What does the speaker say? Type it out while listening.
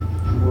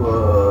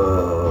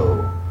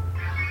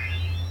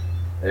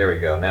we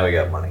go. Now we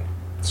got money.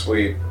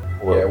 Sweet.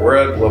 Yeah, we're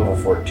at level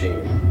 14.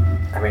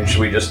 I mean, should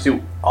we just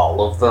do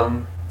all of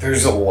them?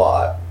 There's a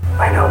lot.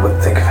 I know,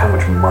 but think of how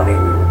much money we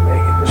would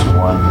make in just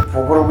one.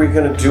 Well, what are we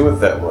going to do with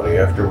that money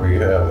after we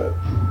have it?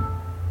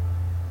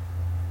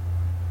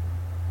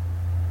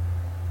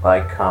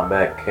 Like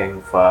Combat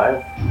King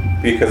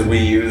 5? Because we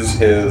use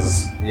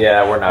his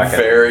Yeah, we're not going to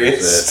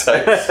various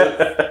types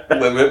of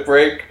limit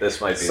break This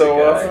might be so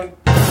the guy. often.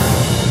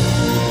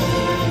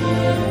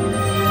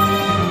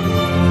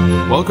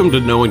 Welcome to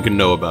No One Can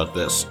Know About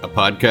This, a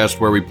podcast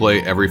where we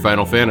play every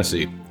Final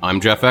Fantasy.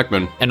 I'm Jeff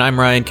Ekman, And I'm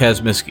Ryan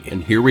Kazmiski.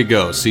 and here we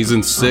go,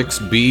 Season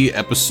 6B,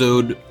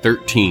 Episode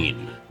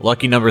 13.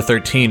 Lucky number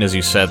 13, as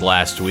you said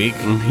last week.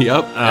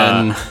 Yep,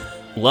 and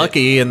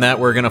Lucky in that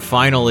we're going to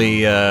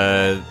finally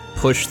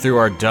push through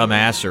our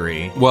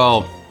dumbassery.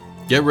 well,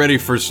 get ready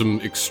for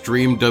some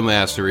extreme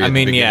dumbassery at the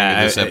beginning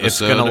of this episode. It's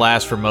going to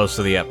last for most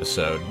of the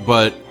episode.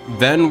 But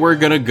then we're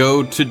going to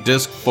go to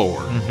Disc 4.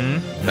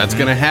 That's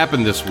going to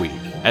happen this week.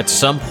 At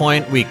some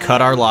point, we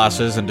cut our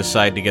losses and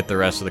decide to get the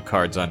rest of the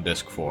cards on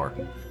Disc 4.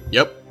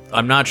 Yep.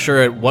 I'm not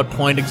sure at what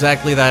point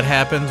exactly that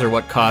happens or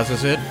what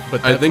causes it,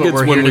 but that's I think what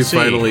it's we're when here we to see.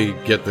 finally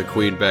get the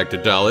Queen back to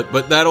Dalit,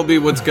 but that'll be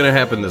what's going to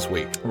happen this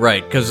week.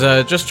 Right, because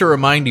just to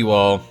remind you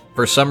all,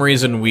 for some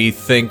reason we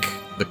think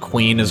the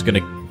Queen is going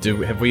to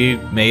do... Have we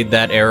made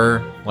that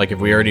error? Like,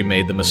 have we already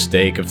made the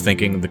mistake of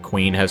thinking the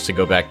Queen has to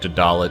go back to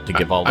Dalit to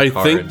give all the I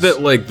cards? think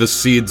that, like, the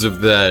seeds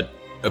of that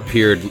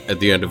appeared at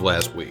the end of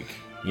last week.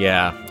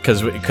 Yeah,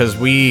 because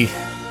we...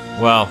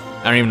 Well,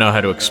 I don't even know how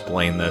to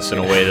explain this in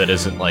a way that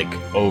isn't, like,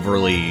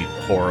 overly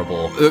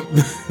horrible.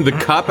 The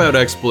cop-out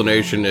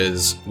explanation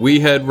is, we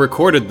had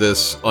recorded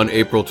this on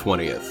April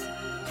 20th.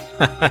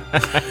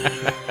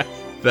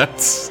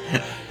 That's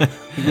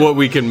what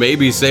we can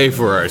maybe say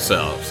for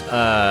ourselves.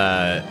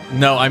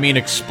 No, I mean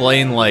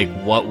explain, like,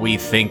 what we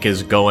think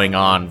is going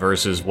on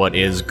versus what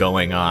is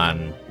going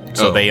on,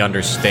 so Oh. they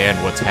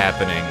understand what's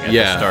happening at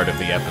the start of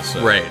the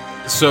episode. Right.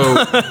 So,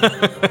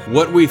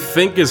 what we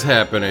think is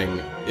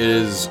happening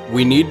is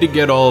we need to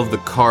get all of the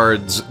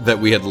cards that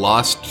we had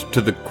lost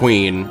to the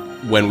Queen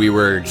when we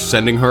were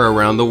sending her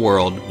around the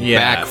world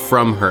back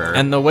from her.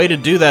 And the way to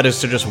do that is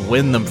to just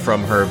win them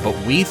from her, but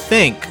we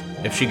think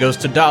if she goes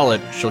to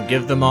Dalit, she'll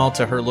give them all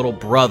to her little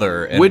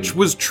brother. And which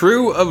was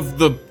true of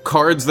the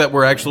cards that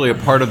were actually a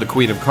part of the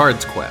Queen of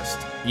Cards quest.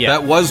 yeah,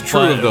 That was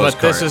true of those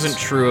but cards. this isn't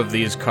true of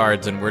these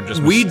cards, and we're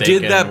just We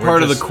mistaken. did that We're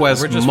part of the just-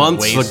 quest we're just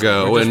months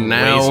ago, we're just and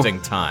now-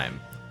 wasting time.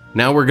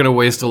 Now we're going to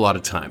waste a lot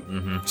of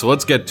time. So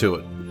let's get to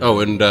it. Oh,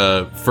 and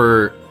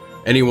for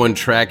anyone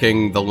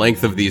tracking the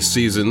length of these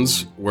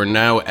seasons, we're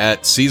now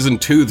at Season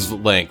 2's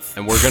length,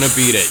 and we're going to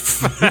beat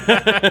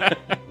it.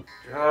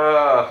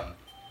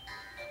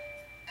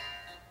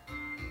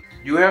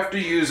 You have to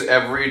use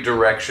every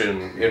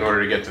direction in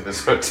order to get to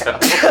this hotel.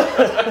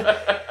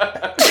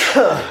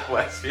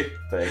 Bless you.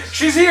 Thanks.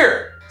 She's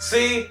here!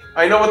 See?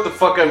 I know what the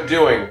fuck I'm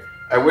doing.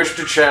 I wish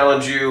to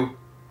challenge you.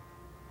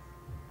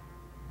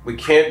 We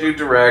can't do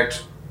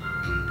direct.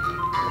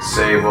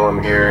 Save while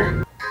I'm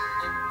here.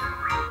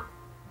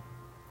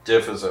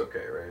 Diff is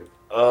okay, right?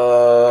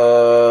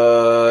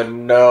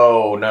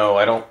 No,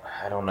 I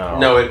don't know.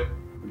 No,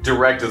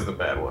 direct is the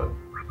bad one.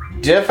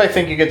 Diff, I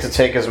think you get to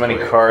take as many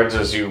cards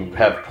as you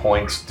have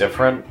points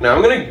different. Now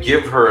I'm gonna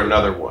give her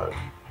another one.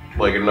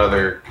 Like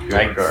another good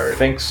I card.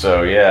 think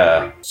so,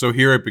 yeah. So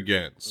here it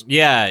begins.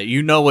 Yeah,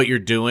 you know what you're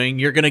doing.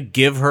 You're gonna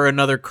give her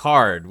another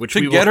card, which To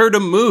we get will, her to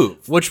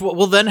move. which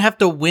we'll then have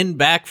to win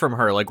back from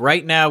her. Like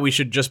right now, we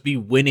should just be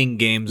winning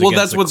games. Well,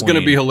 against that's the what's going to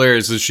Queen. be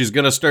hilarious is she's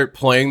going to start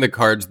playing the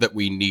cards that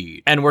we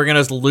need. and we're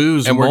gonna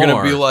lose. And more. we're going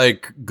to be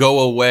like,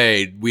 go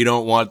away. We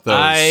don't want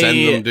those. Send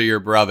them to your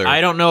brother. I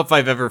don't know if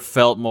I've ever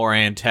felt more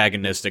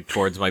antagonistic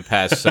towards my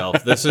past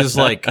self. This is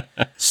like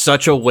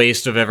such a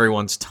waste of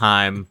everyone's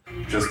time.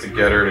 Just to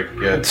get her to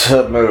get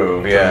To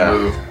move, yeah.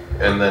 move.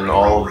 And then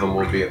all of them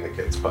will be in the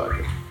kid's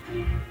pocket.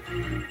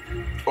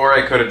 Or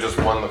I could have just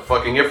won the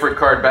fucking Ifrit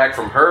card back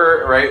from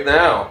her right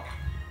now.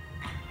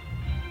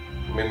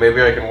 I mean,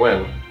 maybe I can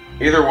win.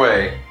 Either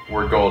way,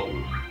 we're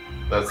golden.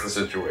 That's the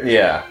situation.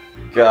 Yeah.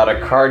 Got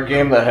a card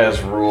game that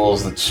has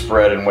rules that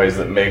spread in ways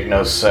that make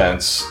no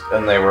sense,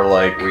 and they were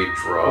like, We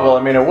draw. well,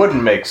 I mean, it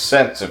wouldn't make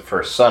sense if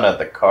her son had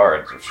the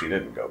cards if she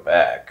didn't go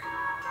back.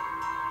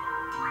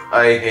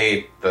 I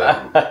hate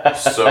them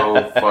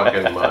so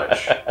fucking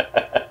much.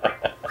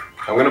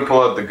 I'm gonna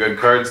pull out the good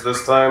cards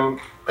this time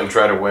and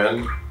try to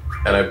win,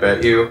 and I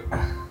bet you.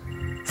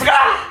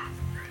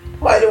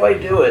 Why do I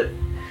do it?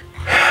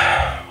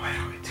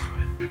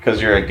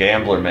 Because you're a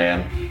gambler,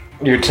 man.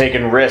 You're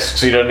taking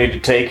risks you don't need to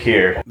take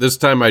here. This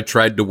time I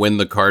tried to win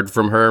the card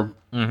from her,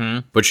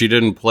 but she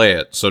didn't play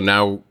it, so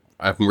now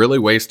I'm really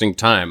wasting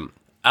time.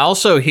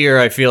 Also here,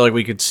 I feel like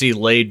we could see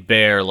laid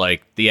bare,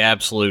 like, the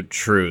absolute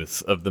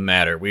truth of the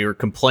matter. We were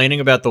complaining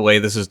about the way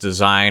this is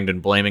designed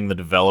and blaming the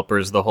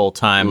developers the whole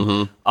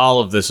time. All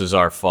of this is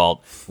our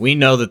fault. We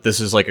know that this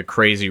is like a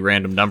crazy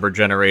random number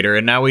generator,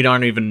 and now we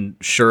aren't even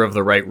sure of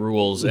the right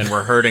rules, and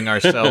we're hurting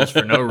ourselves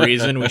for no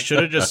reason. We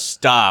should have just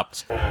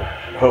stopped.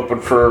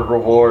 Hoping for a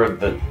reward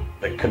that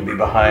It could be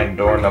behind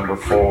door number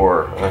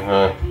 4.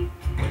 Uh-huh.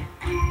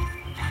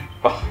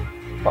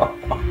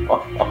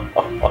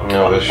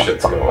 No, this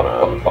shit's going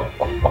on.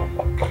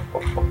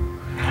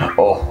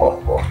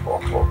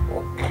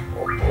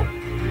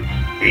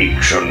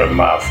 Each on the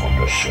mouth of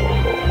the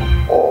solo.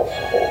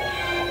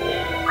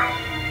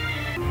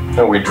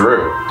 No, we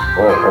drew.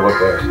 Well, how about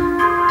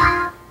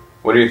that?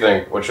 What do you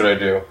think? What should I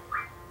do?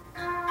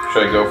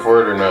 Should I go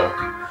for it or no?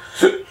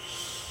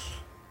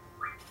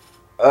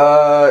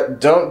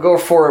 Don't go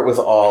for it with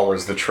all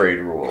is the trade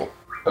rule.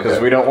 Because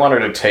Okay. we don't want her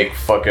to take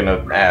fucking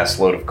an ass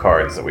load of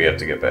cards that we have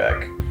to get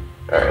back.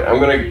 Alright, I'm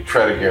gonna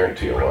try to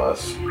guarantee a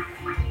loss.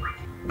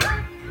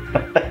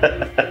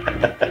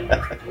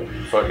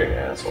 Fucking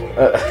asshole.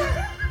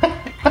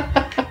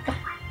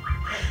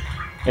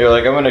 You're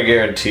like, I'm gonna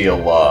guarantee a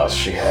loss.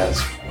 She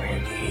has what we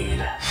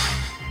need.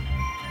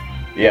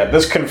 Yeah,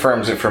 this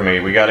confirms it for me.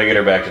 We gotta get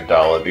her back to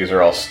Dalit. These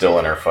are all still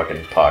in her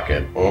fucking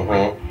pocket.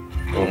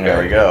 Mm-hmm. Okay.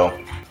 There we go.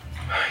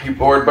 You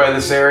bored by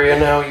this area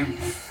now, you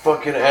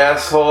fucking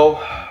asshole?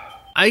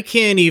 I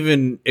can't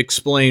even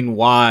explain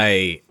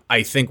why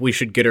I think we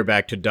should get her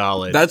back to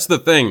Dalit. That's the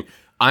thing.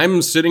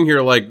 I'm sitting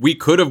here like, we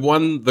could have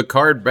won the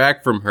card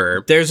back from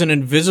her. There's an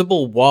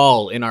invisible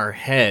wall in our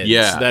heads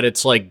Yeah. that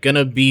it's like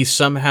gonna be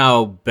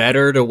somehow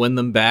better to win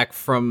them back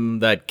from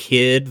that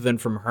kid than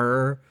from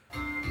her.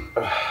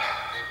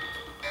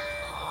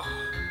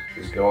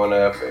 She's going to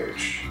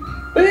FH.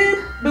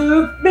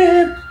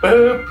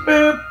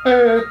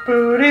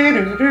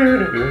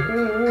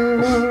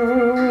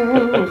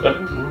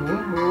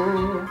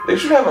 They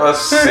should have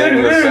us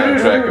sing the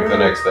soundtrack of the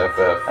next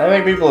FF. I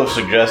think people have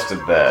suggested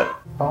that.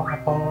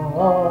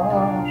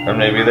 Or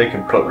maybe they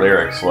could put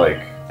lyrics like,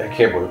 I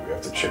can't believe we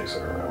have to chase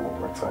her around one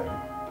more time.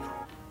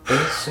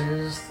 this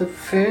is the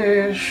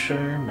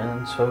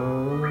fisherman's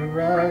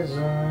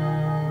horizon.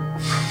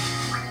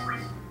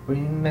 We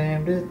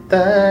named it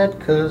that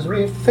 'cause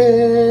we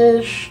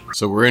fish.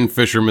 So we're in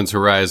Fisherman's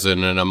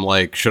Horizon, and I'm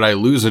like, should I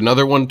lose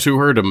another one to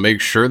her to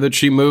make sure that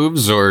she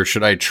moves, or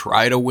should I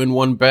try to win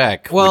one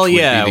back? Well, which would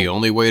yeah. be the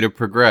only way to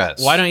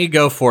progress. Why don't you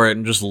go for it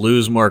and just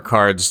lose more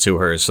cards to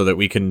her so that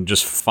we can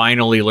just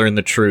finally learn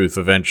the truth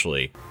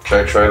eventually?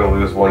 Should I try to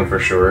lose one for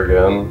sure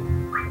again?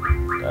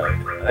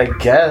 I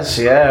guess,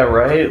 yeah,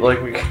 right?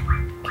 Like, we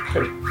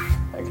could.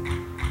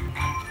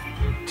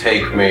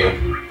 Take me.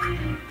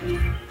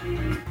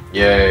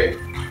 Yay.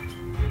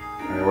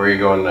 Alright, where are you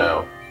going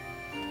now?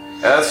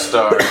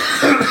 S-Star.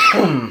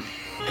 The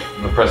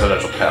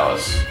Presidential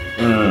Palace.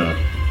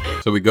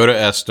 So we go to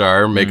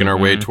S-Star, making our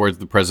way towards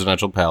the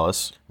Presidential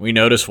Palace. We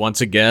notice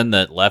once again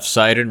that left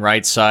side and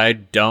right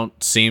side don't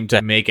seem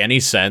to make any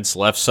sense.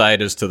 Left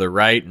side is to the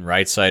right and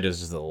right side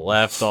is to the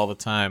left all the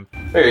time.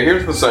 Hey,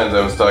 here's the signs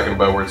I was talking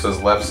about where it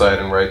says left side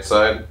and right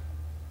side.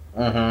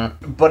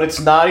 But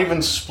it's not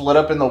even split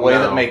up in the way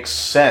No. that makes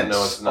sense.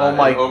 No, it's not. Oh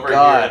my And over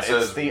god, here it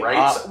it's says the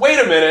right side. Wait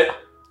a minute!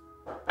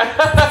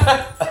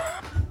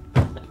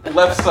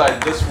 Left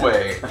side this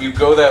way. You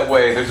go that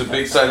way. There's a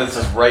big sign that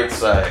says right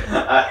side.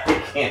 I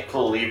can't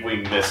believe we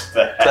missed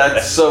that.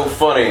 That's so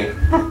funny.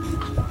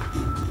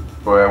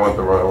 Boy, I went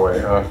the wrong way,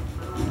 huh?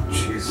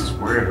 Jesus,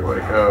 where do I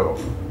go?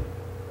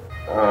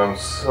 I'm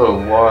so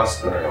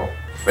lost now.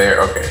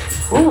 There, okay.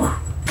 Whew.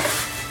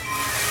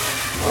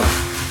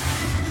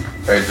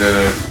 I did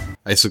it.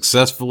 I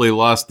successfully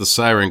lost the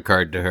Siren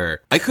card to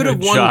her. I could have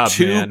Good won job,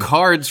 2 man.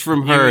 cards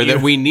from her You-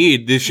 that we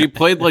need. She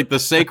played like the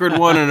Sacred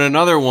one and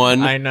another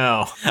one. I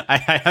know. I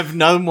have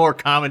no more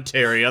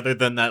commentary other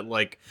than that,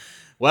 like,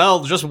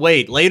 well, just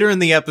wait. Later in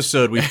the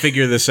episode, we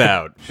figure this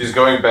out. She's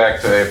going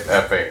back to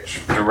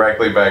FH.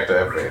 Directly back to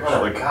FH.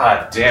 Oh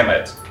god damn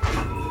it.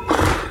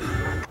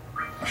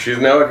 She's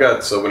now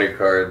got so many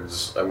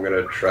cards, I'm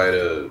gonna try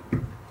to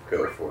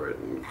go for it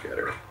and get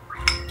her.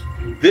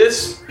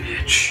 This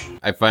bitch.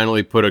 I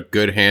finally put a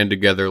good hand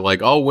together,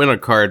 like, I'll win a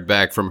card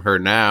back from her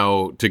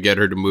now to get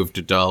her to move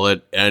to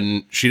Dalit,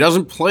 and she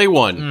doesn't play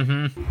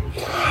one.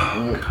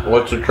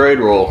 What's the trade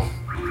rule?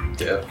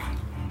 Yeah.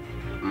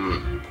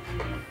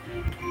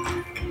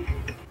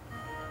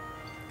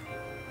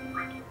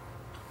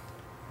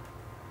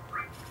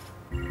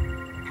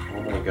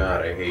 Oh my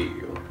god, I hate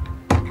you.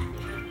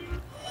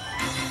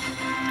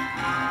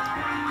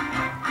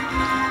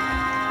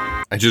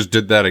 I just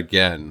did that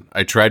again.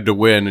 I tried to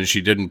win, and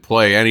she didn't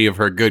play any of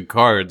her good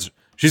cards.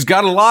 She's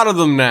got a lot of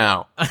them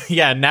now.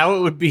 Yeah, now it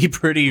would be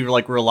pretty,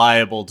 like,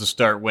 reliable to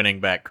start winning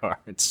back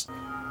cards.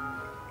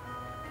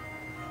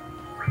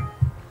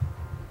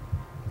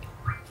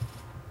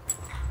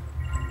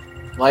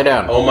 Lie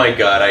down. Oh my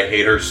god, I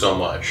hate her so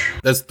much.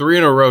 That's 3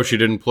 in a row she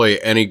didn't play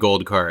any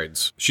gold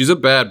cards. She's a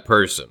bad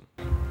person.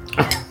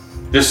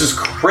 This is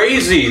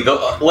crazy.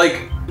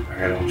 Alright,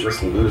 I'll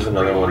just lose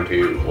another one to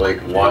you. Like,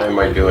 why am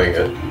I doing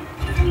it?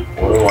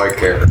 What do I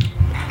care?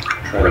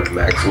 I'm trying to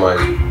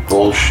maximize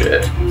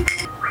bullshit.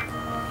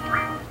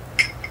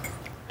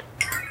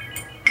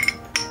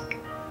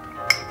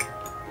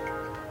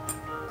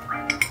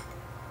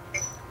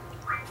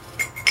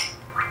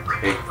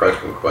 Take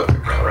fucking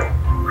Quetzalcoatl.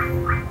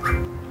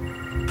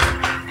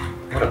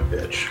 a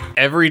bitch.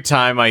 Every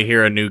time I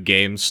hear a new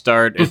game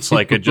start, it's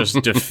like a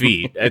just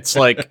defeat. It's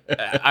like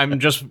I'm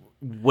just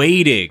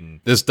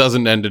waiting. This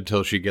doesn't end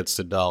until she gets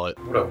to Dalit.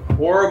 What a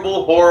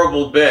horrible,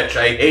 horrible bitch.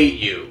 I hate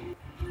you.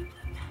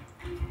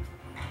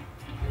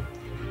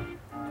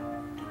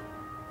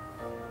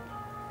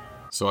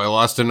 So I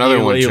lost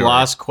another one. You to her.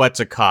 lost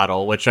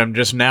Quetzalcoatl, which I'm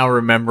just now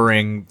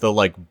remembering the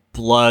like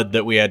blood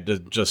that we had to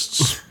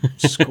just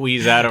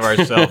squeeze out of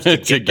ourselves to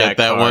to get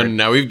that card. one.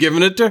 Now we've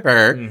given it to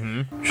her.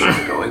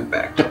 She's going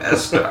back to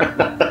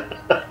Estar.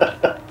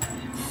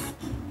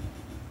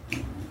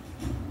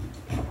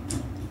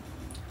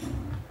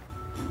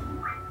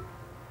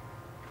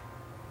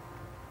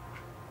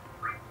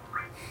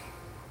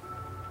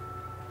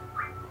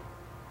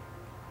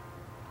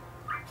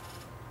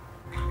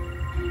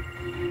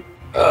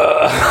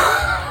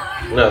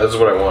 No, this is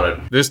what I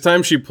wanted. This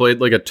time she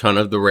played like a ton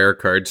of the rare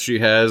cards she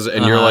has,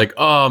 and you're like,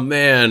 oh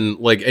man,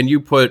 like, and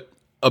you put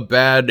a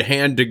bad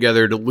hand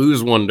together to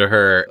lose one to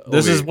her.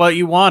 This is what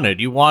you wanted.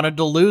 You wanted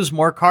to lose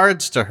more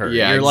cards to her.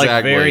 Yeah, You're like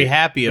exactly. very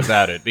happy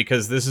about it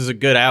because this is a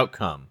good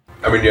outcome.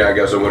 I mean, yeah, I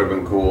guess it would have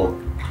been cool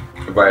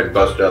if I had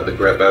busted out the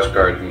best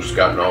cards and just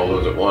gotten all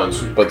those at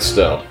once. But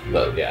still,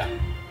 yeah.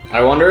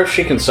 I wonder if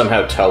she can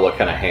somehow tell what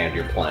kind of hand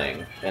you're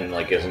playing and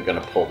like isn't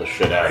gonna pull the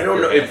shit out. I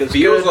don't know. It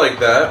feels like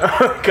that.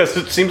 Because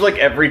it seems like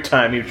every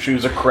time you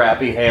choose a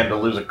crappy hand to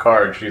lose a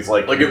card, she's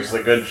like, here's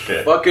the good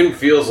shit. Fucking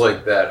feels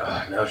like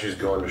that. Now she's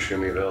going to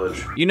Shumi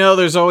Village. You know,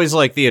 there's always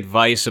like the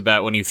advice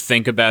about when you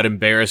think about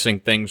embarrassing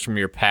things from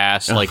your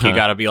past, like you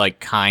gotta be like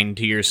kind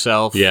to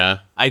yourself. Yeah.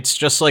 It's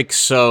just like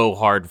so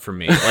hard for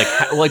me.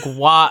 Like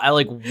why?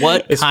 Like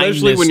what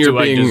Especially kindness when you're do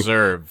I being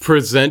deserve?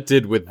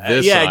 presented with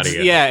this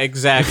audio. Yeah,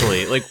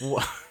 exactly. Like.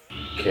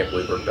 Can't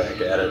believe we're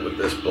back at it with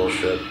this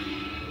bullshit.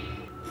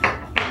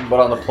 But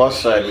on the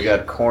plus side, we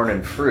got corn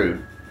and fruit.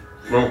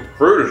 Well,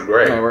 fruit is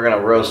great. And we're gonna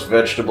roast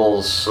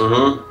vegetables.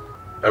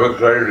 Mm-hmm. I'm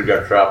excited to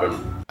get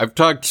shopping. I've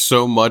talked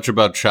so much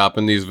about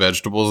chopping these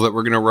vegetables that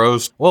we're gonna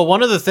roast. Well,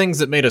 one of the things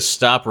that made us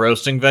stop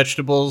roasting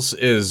vegetables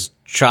is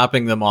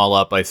chopping them all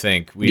up. I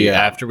think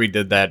after we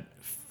did that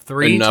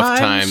enough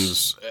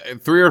times,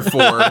 3 or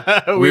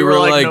 4, we were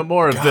like, no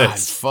more of God,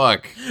 this.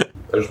 Fuck.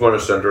 I just want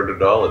to send her to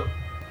Dalit.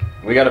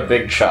 We got a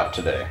big chop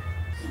today.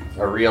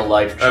 A real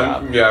life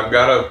chop. I've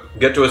gotta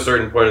get to a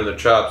certain point in the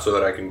chop so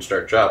that I can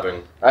start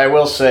chopping. I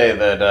will say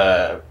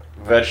that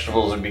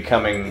vegetables are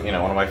becoming,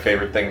 one of my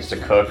favorite things to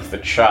cook. The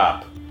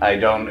chop. I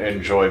don't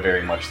enjoy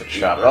very much the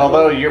chop.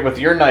 Although with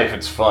your knife,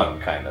 it's fun,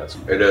 kind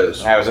of. It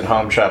is. I was at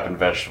home chopping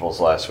vegetables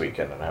last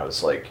weekend, and I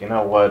was like, you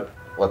know what?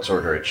 Let's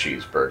order a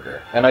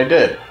cheeseburger. And I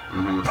did.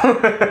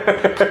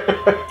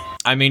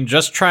 I mean,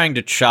 just trying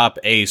to chop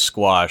a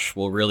squash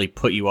will really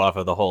put you off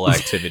of the whole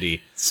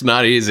activity. It's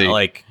not easy.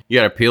 Like, you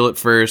gotta peel it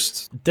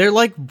first. they're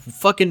like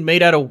fucking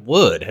made out of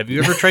wood. Have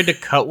you ever tried to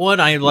cut one?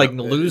 I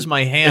lose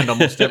my hand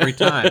almost every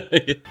time.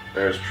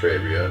 There's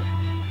Trabia.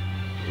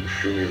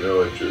 Shumi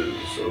Village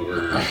is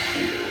over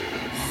here.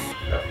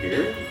 Up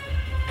here?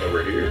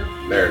 Over here?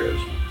 There it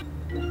is.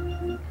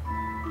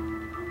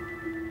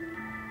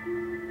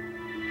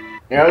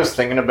 I was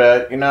thinking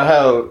about,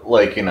 how,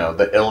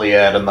 the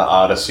Iliad and the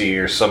Odyssey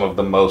are some of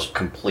the most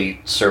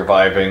complete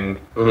surviving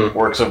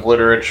works of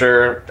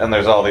literature, and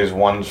there's all these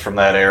ones from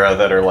that era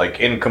that are,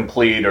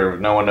 incomplete, or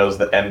no one knows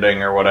the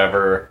ending, or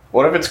whatever.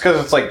 What if it's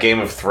because it's like Game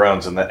of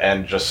Thrones, and the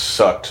end just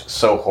sucked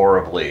so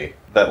horribly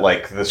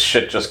that, this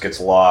shit just gets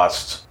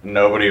lost.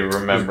 Nobody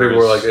remembers. People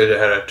were like, it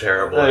had a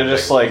terrible They're ending.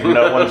 just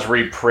no one's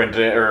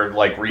reprinting or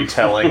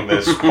retelling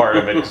this part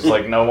of it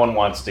because no one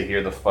wants to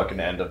hear the fucking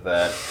end of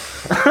that.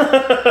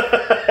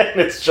 And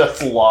it's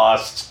just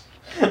lost.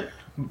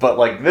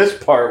 But this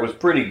part was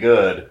pretty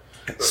good.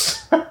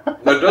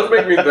 That does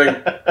make me think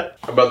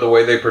about the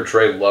way they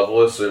portrayed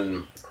Loveless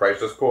in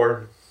Crisis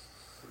Core.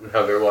 And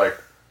how they're like,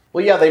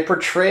 Well, yeah, they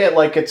portray it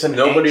like it's an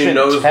nobody ancient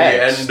knows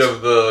text, the end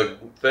of the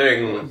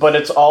thing. but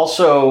it's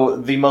also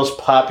the most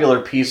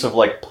popular piece of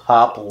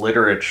pop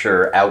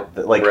literature out.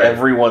 Right.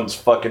 Everyone's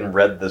fucking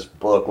read this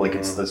book like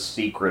it's The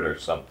Secret or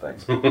something.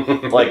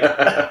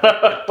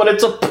 But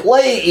it's a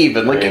play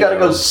even. You gotta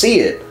go see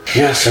it.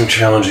 Yes, I'm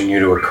challenging you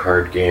to a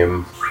card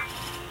game.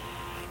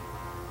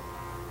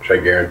 Should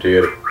I guarantee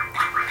it?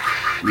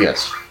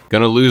 Yes,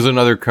 Gonna lose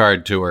another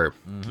card to her.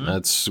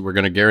 We're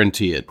gonna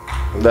guarantee it.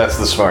 that's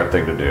the smart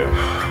thing to do.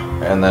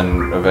 And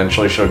then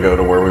eventually she'll go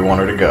to where we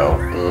want her to go.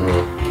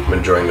 I'm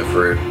enjoying the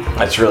fruit.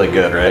 That's really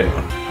good, right?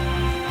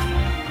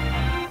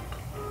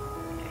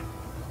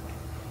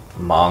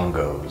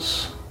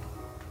 Mongos.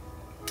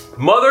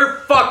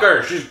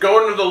 Motherfucker! She's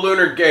going to the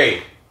Lunar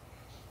Gate.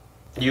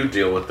 You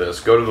deal with this.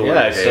 Go to the Lunar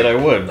Yeah, I Gate. said I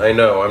would. I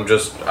know.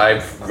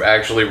 I've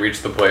actually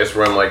reached the place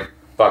where I'm like,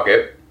 fuck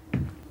it.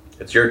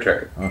 It's your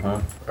turn.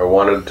 I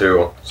wanted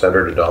to send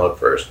her to Dalit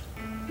first.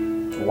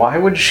 Why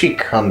would she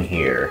come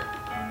here?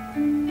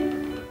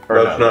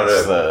 Or That's not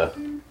it.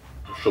 the...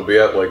 She'll be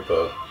at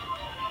the...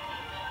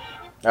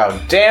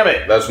 Oh, damn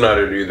it! That's not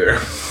it either.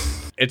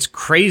 It's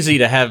crazy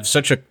to have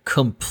such a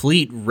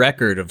complete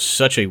record of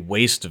such a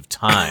waste of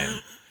time.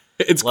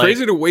 It's Like,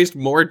 crazy to waste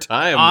more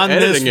time on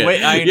this editing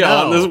it. I Yeah, know.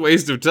 on this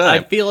waste of I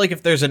time. feel like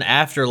if there's an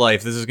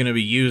afterlife, this is going to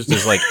be used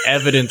as like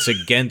evidence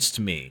against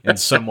me in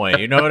some way.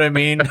 You know what I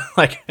mean?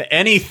 Like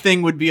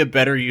anything would be a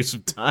better use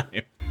of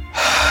time.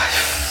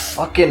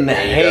 Fucking You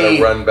hate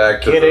gotta run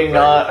back to getting the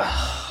on.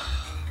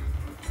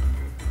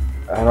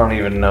 I don't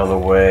even know the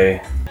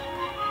way.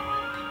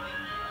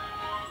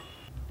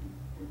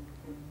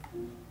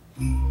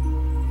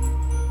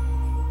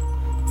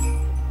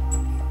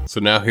 So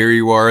now here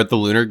you are at the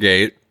Lunar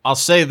Gate. I'll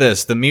say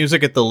this, the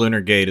music at the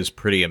Lunar Gate is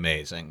pretty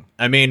amazing.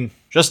 I mean,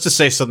 just to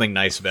say something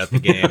nice about the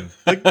game,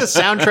 like the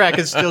soundtrack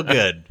is still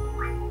good.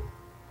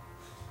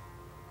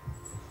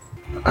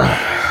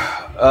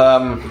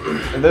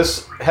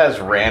 This has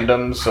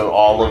random, so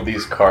all of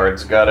these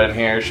cards got in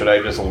here. Should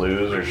I just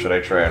lose or should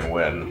I try and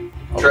win?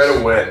 Try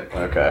to win.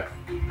 Okay.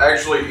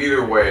 Actually,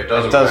 either way, it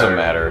doesn't, It doesn't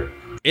matter.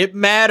 It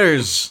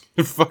matters.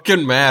 It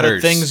fucking The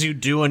matters. things you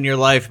do in your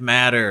life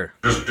matter.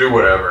 Just do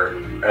whatever,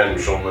 and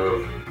she'll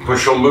move. But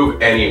she'll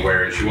move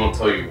anywhere, and she won't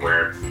tell you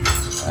where.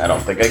 I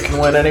don't think I can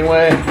win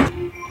anyway.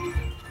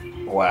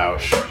 Wow,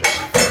 she just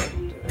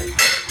fucking did it.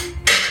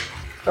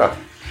 Oh,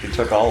 she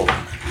took all of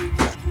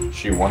them.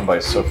 She won by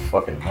so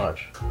fucking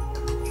much.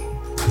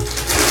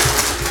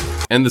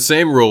 And the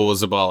same rule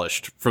was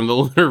abolished from the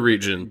lunar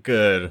region.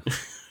 Good.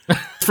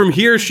 From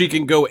here, she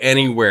can go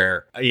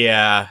anywhere.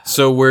 Yeah.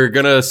 So we're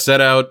gonna set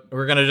out.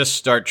 We're gonna just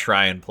start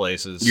trying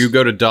places. You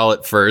go to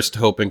Dalit first,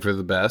 hoping for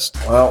the best.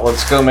 Well,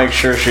 let's go make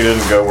sure she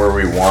didn't go where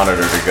we wanted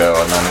her to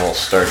go, and then we'll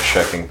start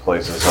checking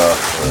places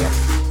off.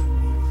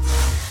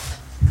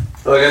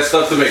 Oh, I got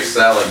stuff to make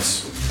salads.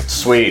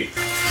 Sweet.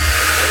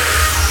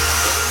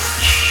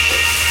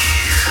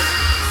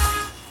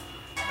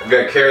 I've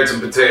got carrots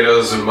and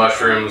potatoes and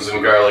mushrooms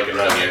and garlic and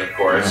onion, of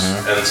course,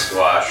 and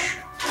squash.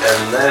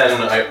 And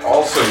then I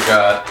also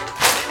got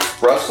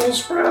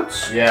Brussels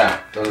sprouts.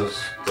 Yeah,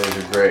 those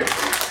are great.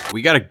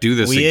 We gotta do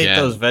this We again.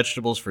 ate those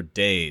vegetables for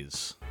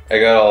days. I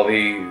got all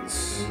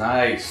these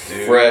Nice,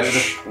 dude.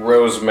 fresh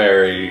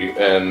rosemary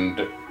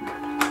and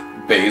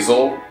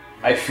basil.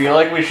 I feel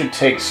like we should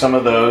take some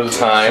of those,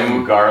 Thyme.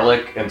 some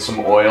garlic, and some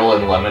oil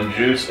and lemon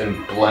juice,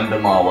 and blend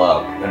them all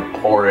up and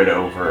pour it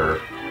over.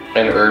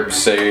 And herb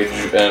sage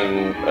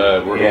and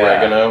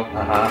oregano.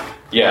 Uh huh.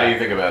 What do Yeah. you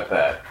think about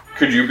that?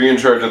 Could you be in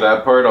charge of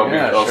that part?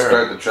 Yeah, I'll sure.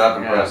 start the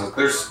chopping Yeah.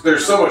 process.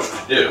 There's so much to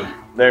do.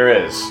 There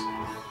is.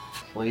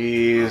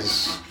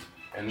 Please.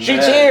 And She's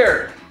then-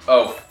 here.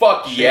 Oh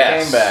fuck She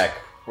yes! came back.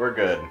 We're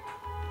good.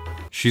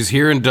 She's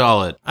here in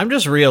Dalit. I'm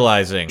just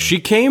realizing. She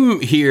came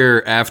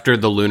here after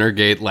the Lunar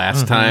Gate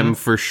last time,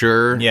 for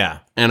sure. Yeah.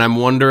 And I'm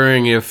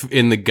wondering if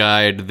in the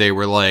guide they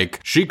were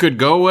like, she could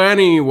go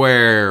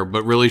anywhere,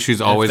 but really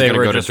she's always If they going to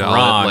were go to just Dalit,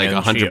 wrong like and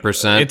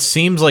 100%. It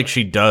seems like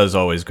she does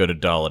always go to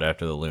Dalit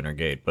after the Lunar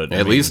Gate, but I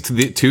At mean, least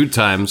the 2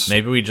 times.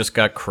 maybe we just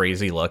got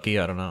crazy lucky.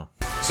 I don't know.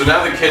 So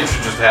now the kid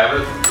should just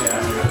have it.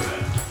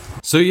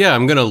 So yeah,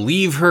 I'm going to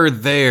leave her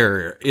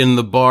there in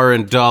the bar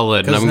in Dalit,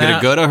 and 'Cause I'm going now-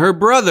 to go to her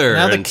brother.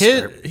 Now the and kid,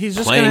 start he's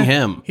just playing gonna,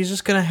 him. He's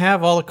just gonna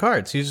have all the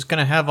cards. He's just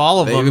gonna have all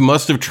of They them.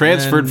 must have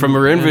transferred from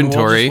her and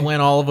inventory. we'll just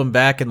win all of them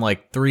back in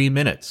like 3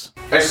 minutes.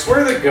 I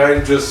swear the guy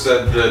just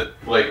said that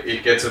like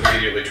it gets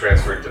immediately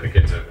transferred to the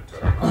kid's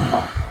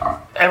inventory.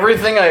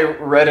 Everything I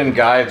read in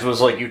guides was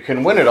like, you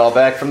can win it all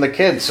back from the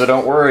kids, so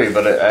don't worry.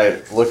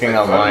 But looking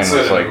online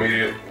Said was it like,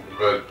 immediate,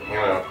 but you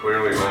know,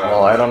 clearly not.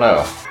 well, I don't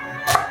know.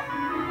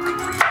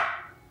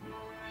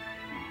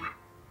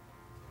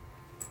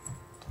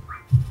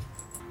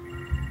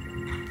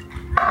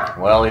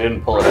 Well, he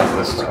didn't pull it out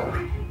this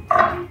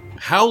time.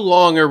 How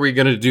long are we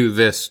going to do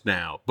this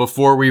now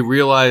before we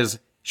realize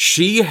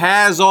she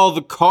has all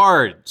the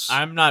cards?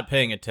 I'm not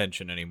paying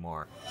attention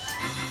anymore.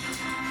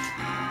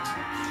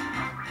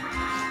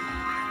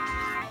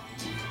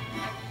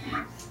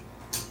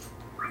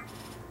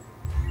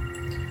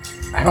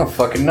 I don't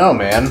fucking know,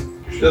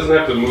 man. She doesn't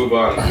have to move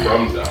on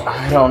from Dell.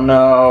 I don't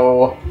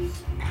know.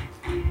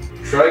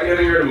 Try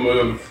getting her to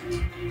move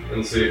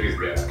and see if he's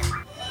got it.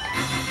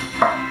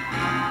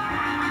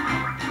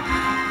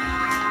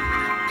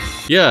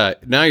 Yeah,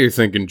 now you're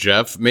thinking,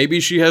 Jeff. Maybe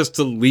she has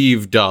to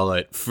leave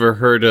Dalit for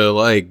her to,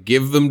 like,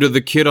 give them to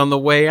the kid on the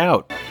way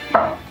out.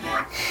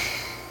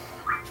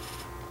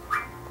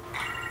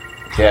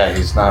 Yeah,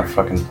 he's not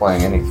fucking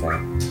playing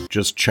anything.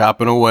 Just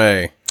chopping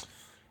away.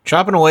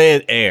 Chopping away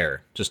at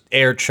air, just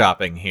air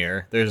chopping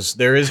here.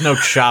 There is no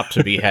chop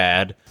to be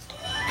had.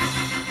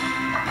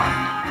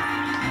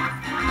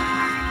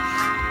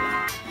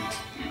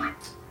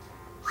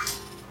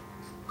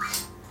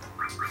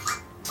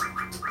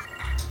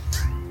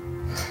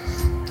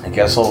 I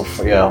guess I'll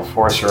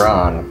force her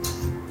on.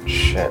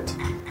 Shit.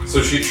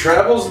 So she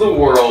travels the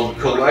world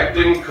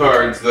collecting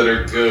cards that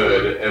are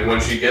good, and when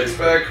she gets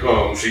back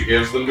home, she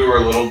gives them to her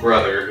little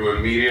brother, who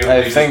immediately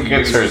I think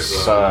just it's her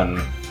uses them.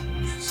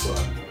 son.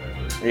 Son,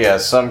 whatever. Yeah,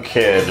 some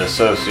kid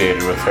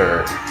associated with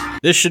her.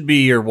 This should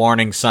be your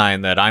warning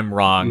sign that I'm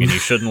wrong and you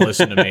shouldn't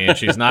listen to me. And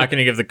she's not going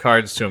to give the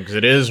cards to him because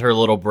it is her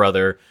little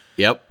brother.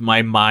 Yep.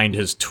 My mind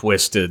has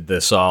twisted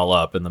this all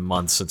up in the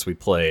months since we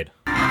played.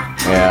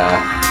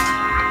 Yeah.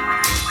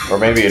 Or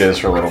maybe it is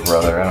her little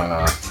brother, I don't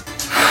know.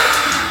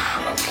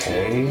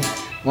 Okay.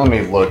 Let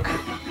me look.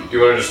 Do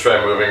you want to just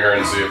try moving her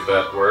and see if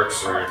that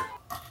works, or...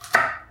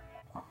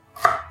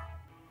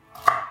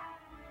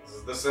 This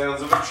is the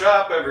sounds of a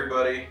chop,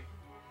 everybody.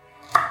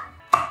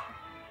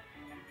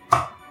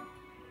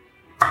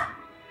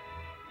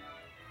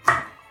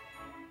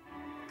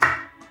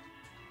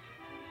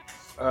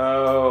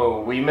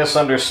 Oh, we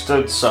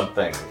misunderstood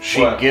something.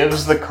 She What?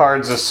 gives the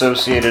cards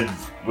associated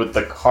with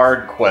the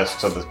card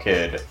quest to the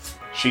kid.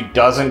 She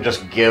doesn't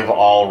just give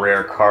all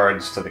rare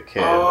cards to the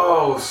kid.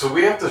 Oh, so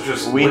we have to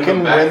just We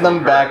can win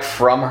them back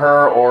from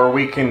her, or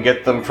we can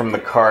get them from the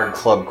Card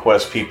Club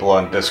quest people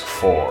on Disc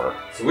 4.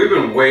 So we've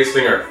been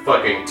wasting our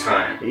fucking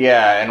time.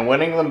 Yeah, and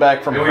winning them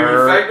back from And we've in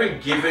her... fact been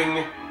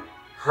giving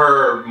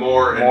her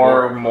more and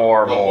more.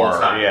 more, the whole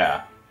time.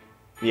 yeah.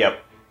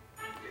 Yep.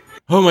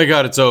 Oh my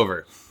god, it's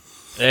over.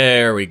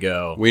 There we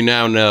go. We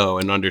now know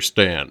and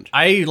understand.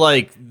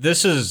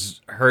 This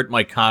has hurt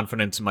my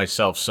confidence in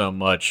myself so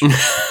much.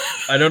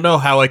 I don't know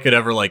how I could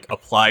ever,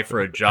 apply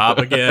for a job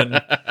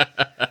again.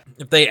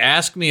 If they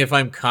ask me if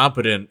I'm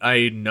competent,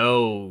 I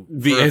know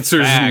The for a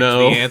answer is fact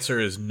no. The answer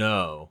is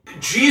no.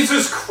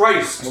 Jesus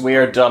Christ! We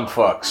are dumb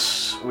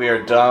fucks. We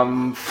are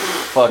dumb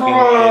fucking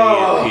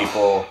idiot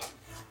people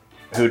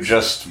who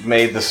just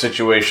made the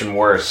situation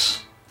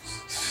worse.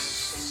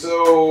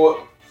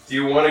 So, do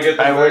you want to get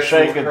them I back wish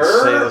I from could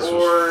her, say this or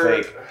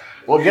was fake.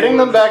 Well, getting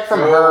them back from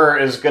her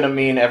is gonna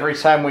mean every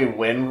time we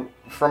win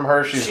from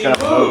her, she's She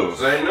gonna moves,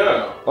 move. I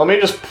know. Let me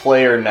just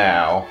play her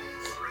now.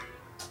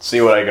 See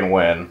what I can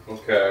win.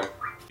 Okay.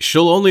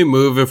 She'll only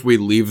move if we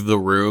leave the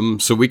room,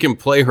 so we can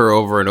play her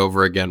over and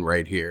over again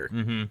right here.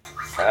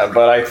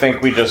 But I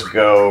think we just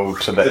go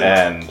to the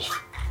end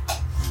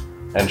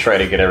and try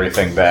to get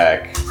everything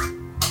back.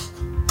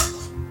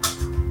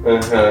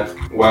 Uh-huh.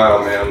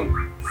 Wow,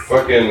 man.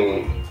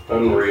 Fucking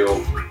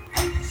unreal.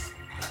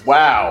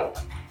 Wow.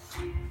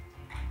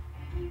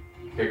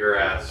 Kick her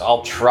ass.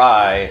 I'll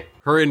try.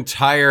 Her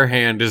entire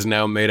hand is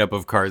now made up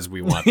of cards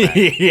we want back.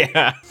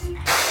 Yeah.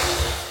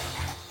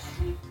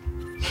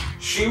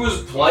 She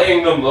was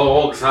playing them the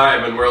whole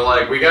time, and we're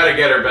like, we gotta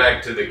get her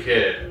back to the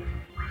kid.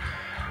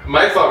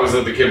 My thought was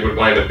that the kid would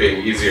wind up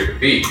being easier to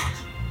beat,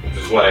 which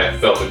is why I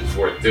felt it was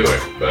worth doing,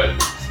 but...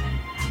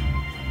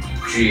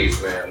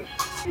 Jeez, man.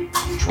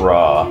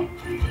 Draw.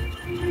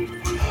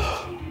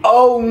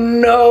 Oh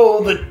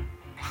no, the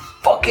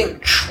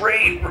fucking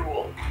trade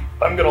rule.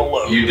 I'm gonna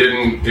load. You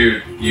didn't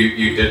do...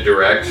 You did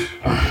direct?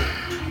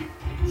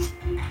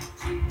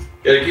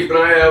 Gotta keep an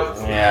eye out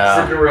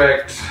Yeah. for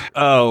direct.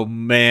 Oh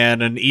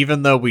man, and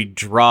even though we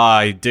draw,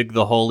 I dig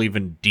the hole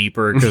even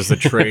deeper because the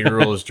trade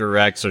rule is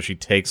direct, so she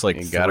takes You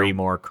gotta 3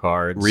 more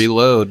cards.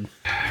 Reload.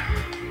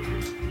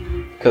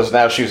 Because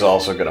now she's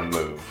also gonna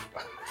move.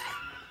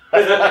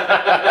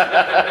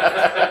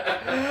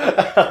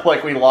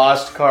 Like we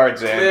lost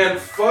cards in. Man,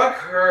 fuck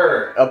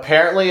her.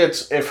 Apparently,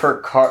 it's if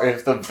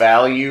the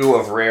value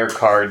of rare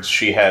cards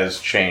she has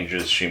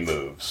changes, she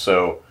moves.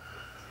 So,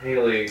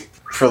 Haley.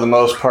 for the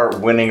most part,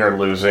 winning or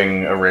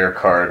losing a rare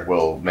card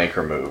will make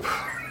her move.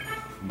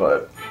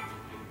 But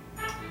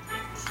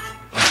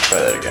let's try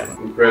that again.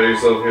 You proud of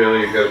yourself,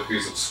 Haley? You got a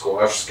piece of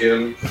squash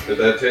skin. Did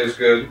that taste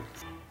good?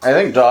 I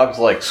think dogs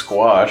like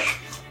squash.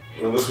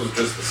 Well, this was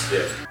just the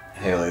skin.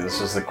 Haley,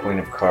 this is the Queen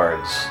of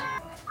Cards.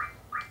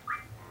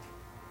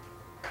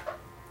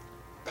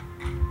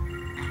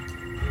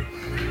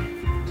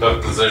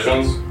 Tough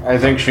decisions. I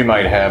think she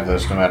might have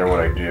this no matter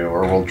what I do,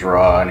 or we'll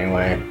draw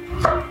anyway.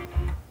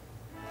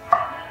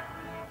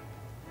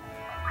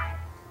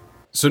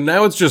 So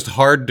now it's just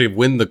hard to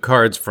win the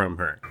cards from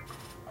her.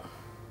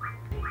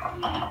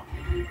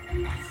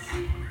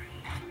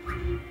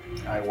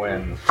 I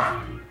win.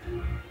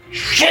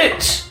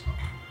 Shit!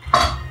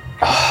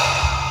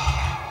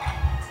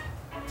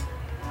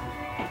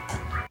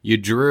 You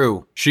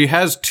drew. She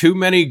has too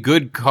many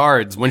good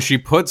cards. When she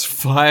puts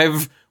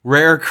 5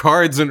 rare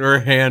cards in her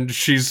hand,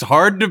 she's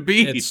hard to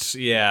beat.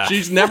 Yeah.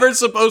 She's never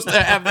supposed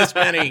to have this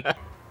many.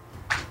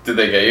 Did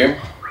they get you?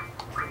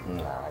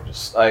 No,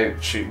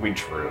 we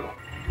drew.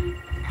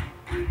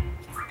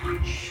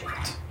 Shit.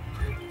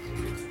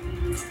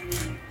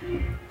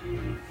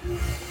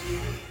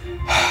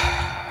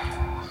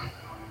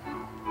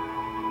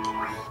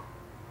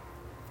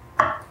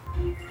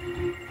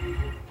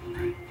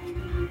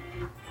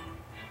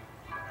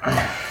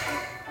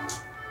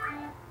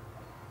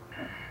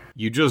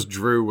 You just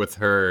drew with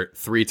her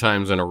 3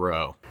 times in a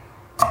row.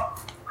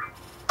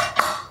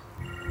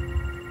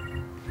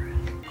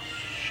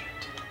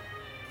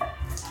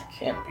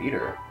 Can't beat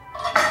her.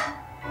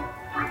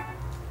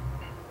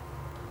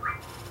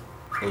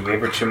 We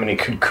gave her too many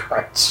good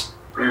cards.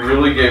 We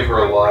really gave her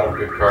a lot of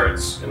good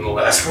cards in the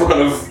last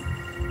run of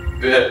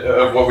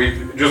what we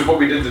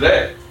did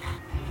today.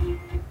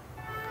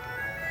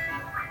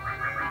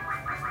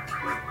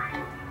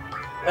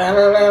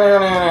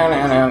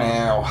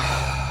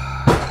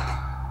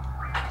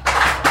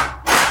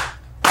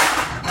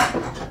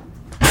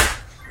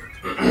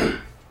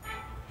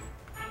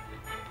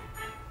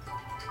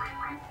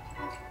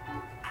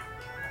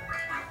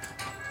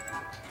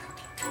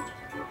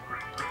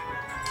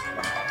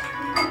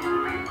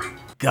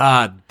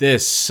 God,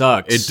 this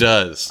sucks. It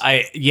does.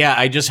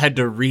 I just had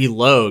to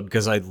reload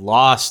because I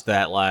lost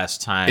that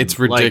last time. It's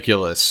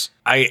ridiculous.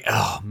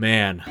 Oh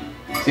man.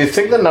 Do you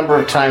think the number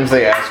of times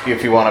they ask you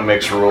if you want to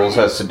mix rules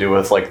has to do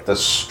with like the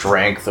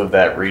strength of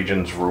that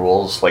region's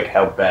rules, like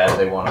how bad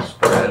they want to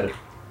spread?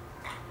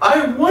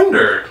 I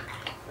wonder.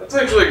 That's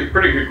actually a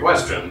pretty good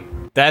question.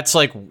 That's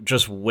like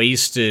just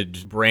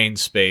wasted brain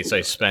space I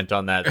spent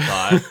on that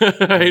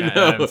thought. I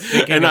know.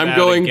 And I'm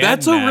going,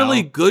 that's a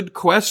really good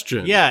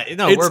question. Yeah,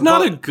 no, it's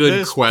not a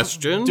good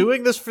question.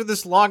 Doing this for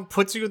this long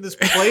puts you in this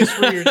place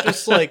where you're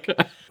just like,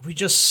 we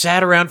just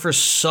sat around for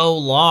so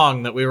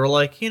long that we were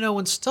like,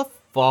 when stuff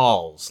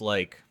falls,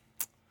 like,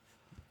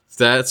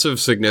 that's of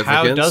significance.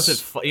 how does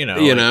it,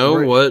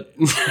 what?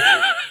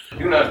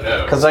 Do not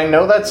know. Because I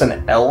know that's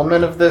an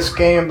element of this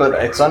game, but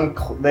it's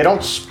they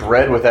don't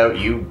spread without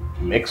you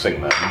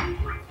mixing them.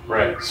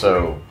 Right.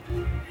 So,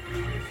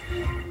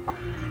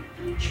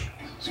 Jesus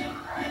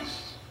Christ,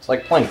 it's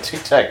like playing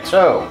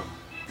tic-tac-toe.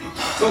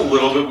 It's a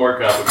little bit more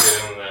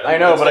complicated than that. I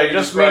know, That's but how I you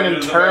just described mean it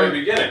in at the very term-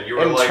 beginning. You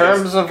were in like,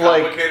 terms it's of,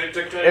 like, complicated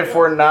tic-tac-toe. If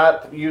we're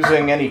not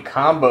using any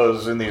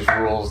combos in these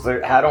rules,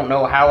 I don't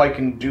know how I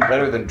can do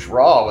better than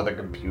draw with a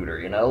computer,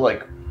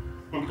 Like,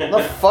 how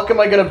the fuck am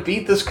I gonna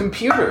beat this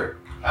computer?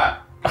 I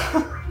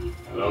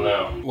don't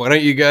know. Why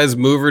don't you guys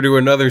move her to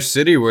another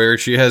city where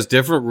she has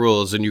different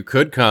rules and you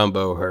could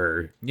combo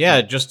her?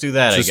 Yeah, just do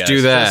that, Just I guess.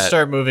 do that. Just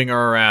start moving her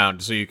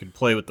around so you can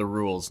play with the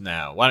rules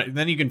now.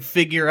 Then you can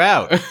figure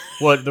out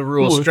what the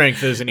rule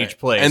strength is in each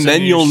place. And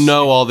then you'll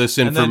know all this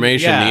then-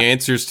 information, yeah. the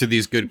answers to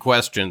these good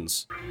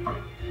questions.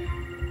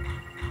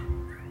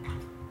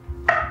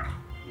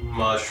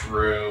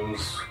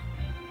 Mushrooms.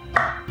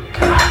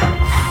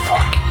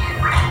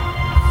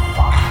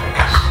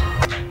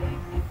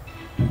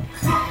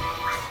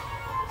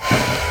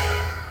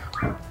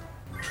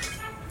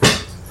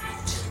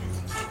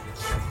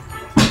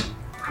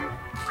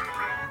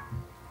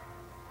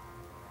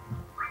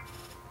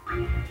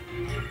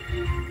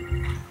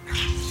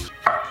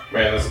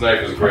 Man, this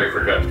knife is great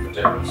for cutting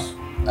potatoes.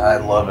 I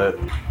love it.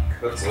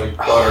 Cuts like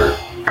butter.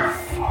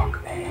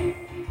 Fuck me.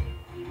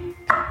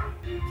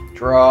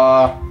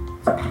 Draw.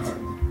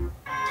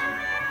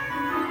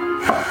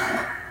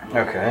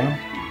 Okay.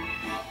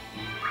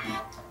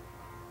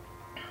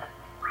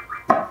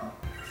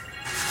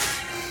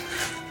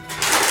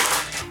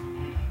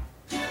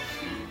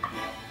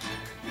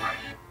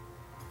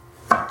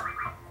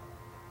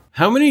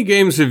 How many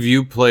games have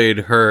you played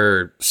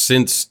her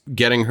since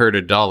getting her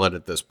to Dalit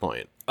at this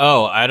point?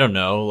 Oh, I don't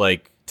know,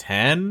 like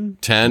 10?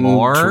 10?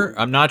 More?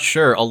 I'm not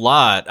sure. A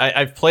lot.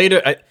 I've played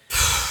it.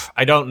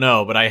 I don't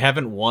know, but I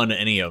haven't won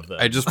any of them.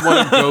 I just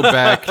want to go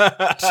back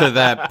to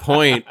that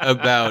point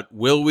about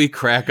will we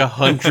crack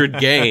 100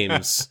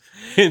 games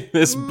in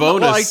this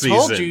bonus season? I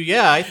told you,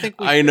 yeah. I think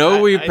I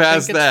know we think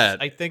passed it's-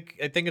 that. I think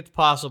it's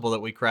possible that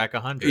we crack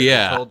 100.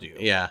 Yeah, I told you.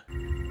 yeah.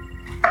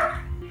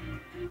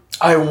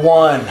 I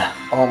won.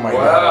 Oh my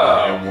Wow.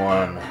 god, I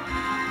won.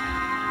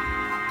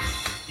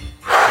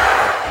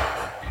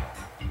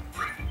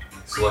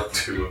 Select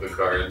 2 of the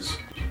cards.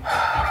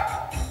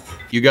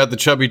 You got the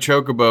chubby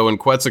chocobo and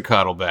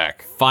Quetzalcoatl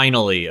back.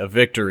 Finally, a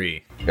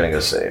victory. I'm gonna go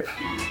save.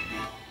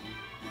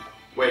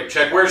 Wait,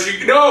 check where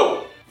she...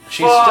 No!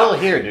 She's Fuck. still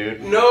here,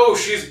 dude. No,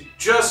 she's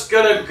just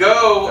gonna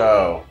go.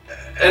 Oh.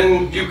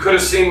 And you could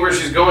have seen where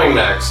she's going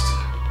next.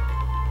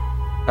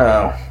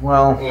 Oh,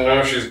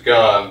 well. She's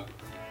gone.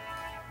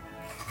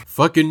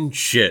 Fucking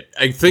shit.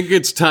 I think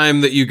it's time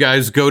that you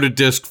guys go to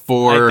Disc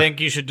 4. I think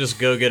you should just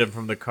go get him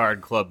from the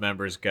card club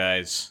members,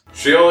 guys.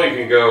 She only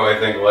can go, I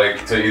think,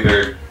 like, to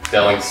either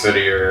Delling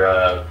City or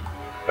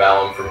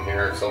Balam from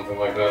here or something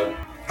like that.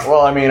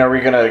 Well, I mean, are we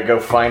gonna go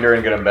find her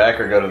and get him back,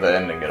 or go to the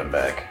end and get him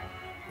back?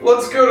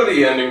 Let's go to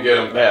the end and get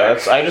him Yeah,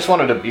 back. I just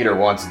wanted to beat her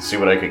once and see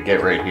what I could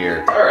get right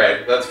here.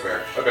 Alright, that's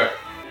fair. Okay.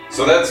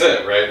 So that's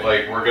it, right?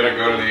 Like, we're gonna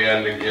go to the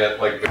end and get,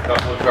 like, the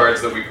couple of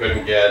cards that we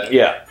couldn't get.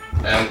 Yeah.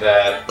 And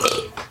that.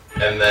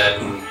 And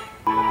then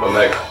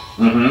Omega.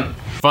 Mm-hmm.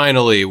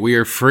 Finally, we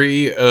are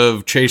free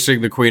of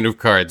chasing the Queen of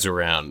Cards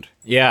around.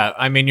 Yeah,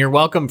 I mean, you're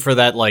welcome for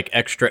that, like,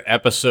 extra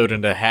episode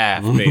and a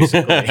half,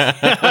 basically.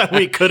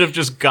 We could have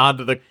just gone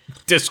to the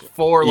Disc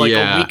 4 like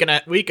Yeah.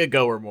 a week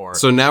ago or more.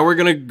 So now we're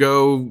going to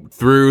go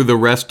through the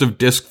rest of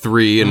Disc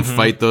 3 and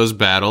fight those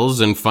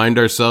battles and find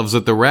ourselves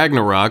at the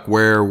Ragnarok,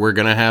 where we're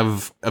going to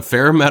have a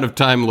fair amount of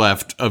time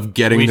left of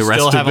getting we the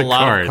rest still of have the a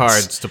lot cards. of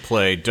cards to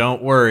play.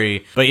 Don't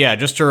worry. But yeah,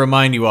 just to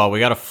remind you all, we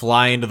got to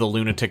fly into the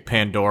Lunatic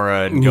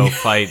Pandora and go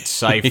fight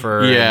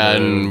Cypher Yeah,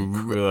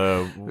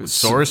 and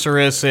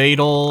Sorceress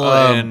Adel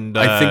and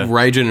I think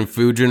Raijin and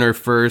Fujin are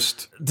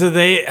first. do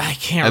they? I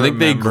can't. I think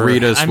they remember.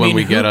 greet us I when mean,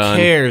 we get on.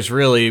 Who cares?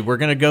 Really, we're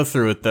gonna go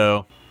through it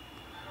though.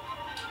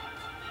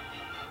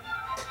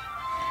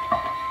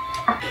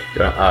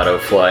 Gonna auto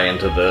fly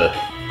into the.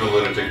 The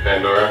Lunatic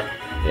Pandora.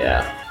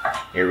 Yeah.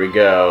 Here we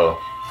go.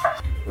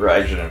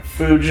 Raijin and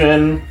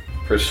Fujin.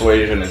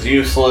 Persuasion is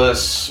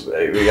useless.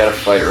 We gotta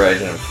fight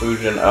Raijin and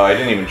Fujin. Oh, I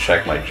didn't even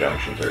check my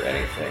junctions or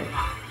anything.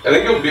 I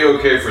think you'll be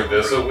okay for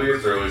this at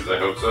least, or at least I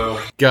hope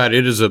so. God,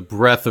 it is a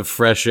breath of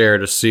fresh air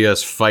to see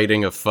us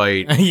fighting a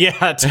fight.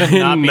 Yeah, to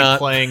not be Not-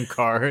 playing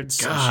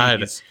cards. God.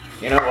 Jeez.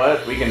 You know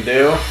what we can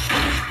do?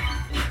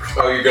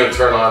 Oh, you're gonna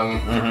turn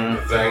on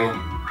the thing?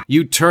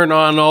 You turn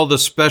on all the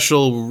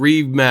special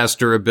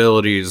remaster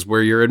abilities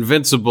where you're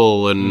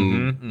invincible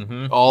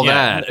and all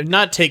Yeah, that.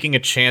 not taking a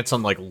chance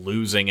on like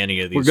losing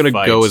any of these. We're gonna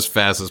fights. go as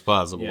fast as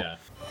possible. yeah.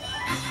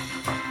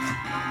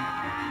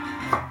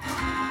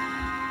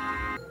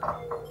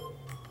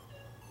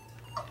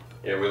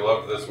 Yeah, we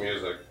love this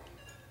music.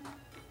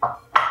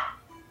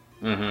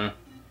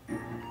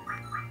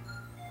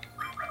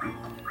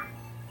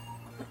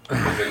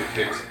 Music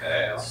kicks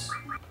ass.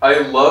 I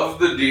love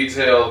the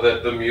detail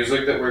that the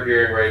music that we're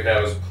hearing right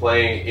now is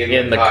playing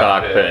in the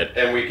cockpit.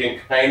 and we can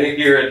kind of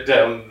hear it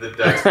down the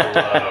decks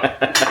below.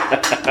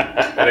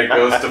 And it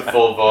goes to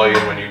full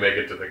volume when you make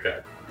it to the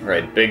cockpit.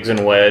 Right, Biggs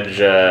and Wedge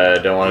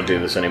don't want to do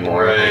this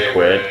anymore. They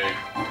quit.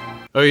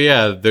 Oh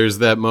yeah, there's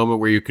that moment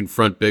where you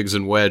confront Biggs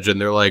and Wedge and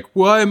they're like,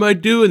 "Why am I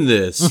doing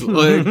this?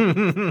 Like,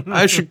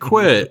 I should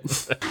quit."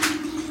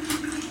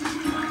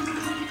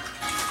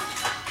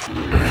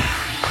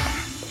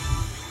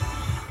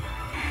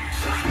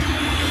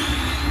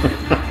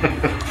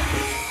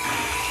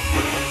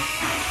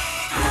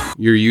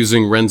 You're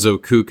using Renzo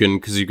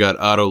Kukin because you got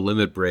auto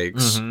limit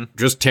breaks.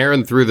 Just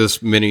tearing through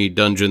this mini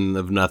dungeon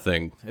of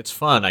nothing. It's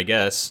fun, I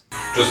guess.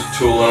 Just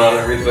tooling on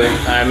everything.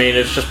 I mean,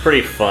 it's just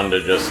pretty fun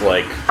to just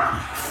like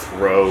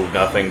throw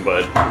nothing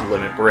but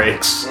limit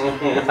breaks.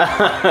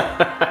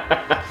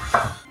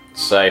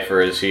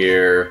 Cypher is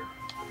here.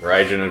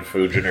 Raijin and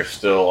Fujin are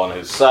still on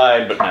his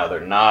side, but now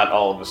they're not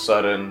all of a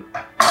sudden.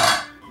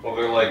 Well,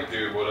 they're like,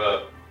 dude, what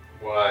up?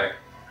 Why?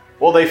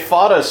 Well, they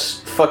fought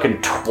us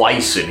fucking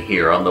twice in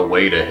here on the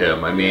way to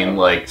him. I mean,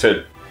 like,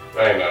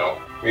 I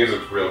know.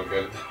 Music's real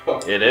good.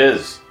 it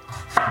is.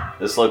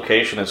 This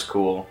location is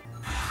cool.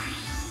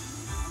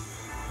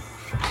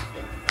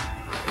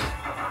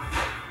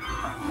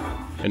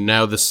 And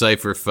now the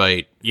Cypher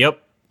fight.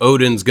 Yep.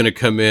 Odin's gonna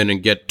come in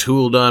and get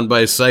tooled on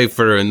by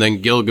Cypher, and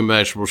then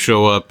Gilgamesh will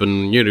show up,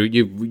 and you know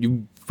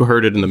you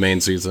heard it in the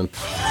main season.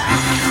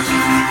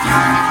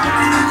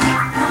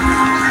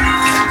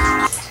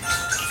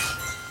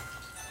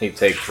 He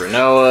takes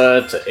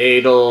Renoa to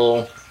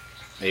Adel.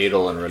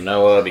 Adel and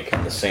Renoa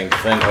become the same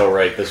thing. Oh,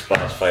 right, this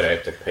boss fight I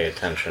have to pay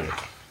attention.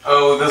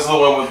 Oh, this is the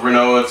one with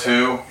Renoa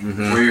too,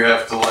 where you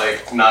have to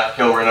like not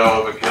kill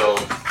Renoa but kill.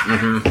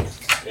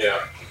 Yeah.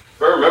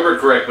 If I remember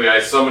correctly, I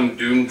summoned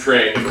Doom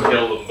Train and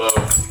killed them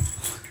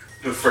both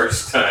the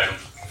first time.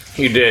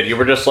 You did. You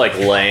were just like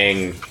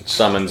laying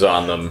summons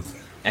on them.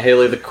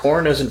 Haley, the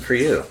corn isn't for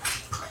you.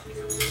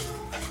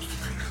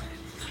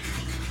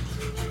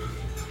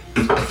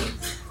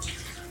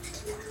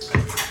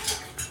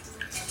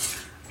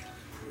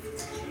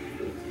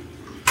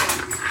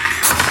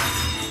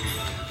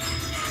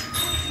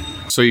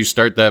 So you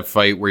start that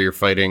fight where you're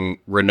fighting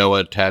Renoa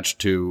attached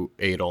to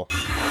Adel.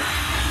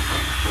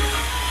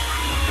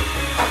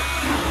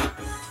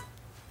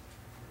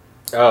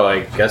 Oh,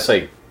 I guess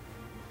I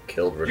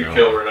killed Renoa. You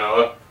kill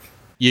Renoa.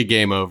 You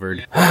game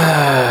overed.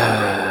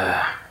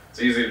 It's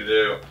easy to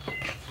do.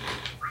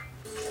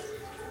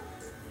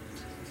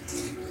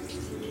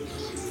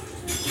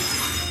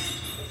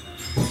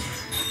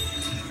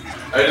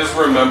 I just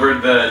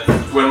remembered that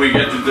when we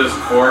get to this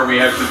core, we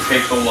have to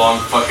take the long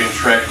fucking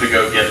trek to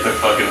go get the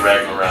fucking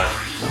Ragnarok.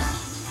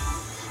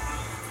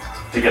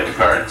 To get the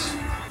cards.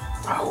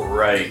 Oh,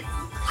 right.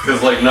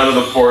 Because, like, none of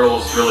the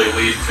portals really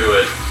lead to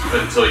it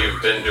until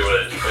you've been to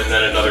it, and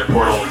then another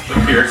portal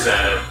appears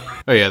at it.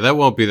 Oh yeah, that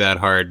won't be that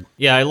hard.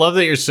 Yeah, I love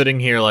that you're sitting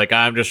here like,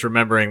 I'm just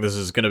remembering this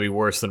is going to be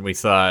worse than we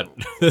thought.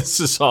 This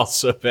is all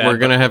so bad. We're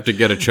gonna have to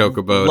get a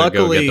chocobo to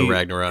go get the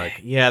Ragnarok.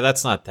 Yeah,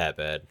 that's not that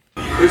bad.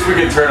 At least we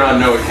can turn on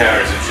no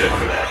encounters and shit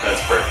for that.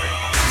 That's perfect.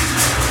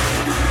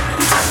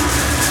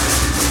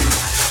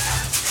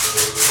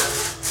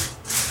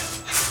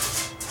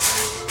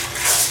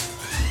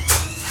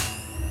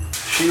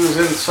 She was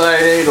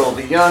inside Adel,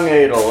 the young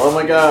Adel. Oh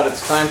my god,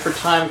 it's time for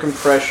time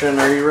compression.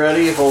 Are you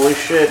ready? Holy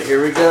shit,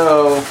 here we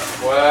go.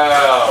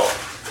 Wow.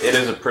 It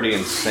is a pretty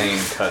insane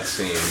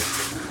cutscene.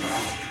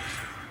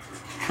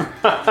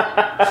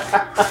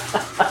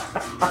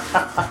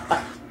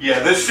 Yeah,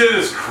 this shit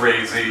is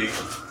crazy.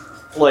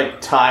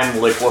 Like, time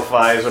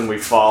liquefies when we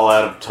fall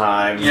out of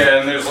time. Yeah,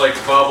 and there's like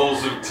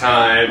bubbles of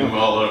time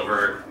all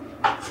over.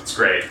 It's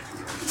great.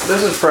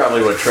 This is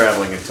probably what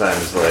traveling in time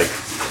is like.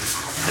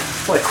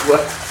 Like,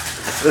 what?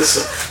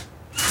 This.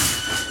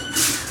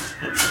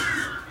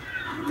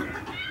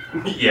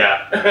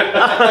 Yeah.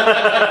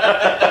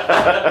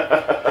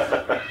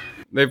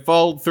 They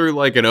fall through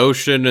like an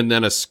ocean and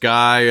then a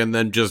sky and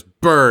then just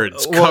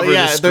birds cover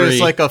the screen. There's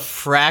like a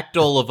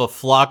fractal of a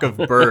flock of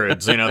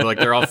birds, you know, like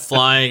they're all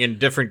flying in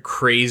different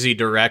crazy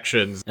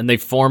directions and they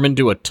form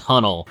into a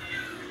tunnel.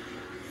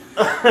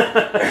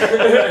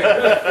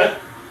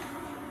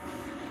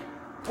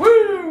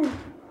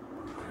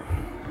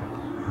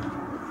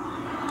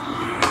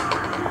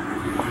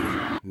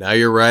 Now Now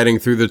you're riding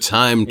through the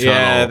time tunnel.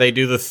 Yeah, they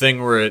do the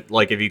thing where it,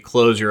 like, if you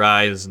close your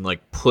eyes and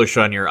like push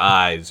on your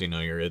eyes, you know,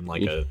 you're in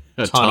like a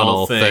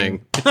tunnel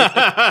thing.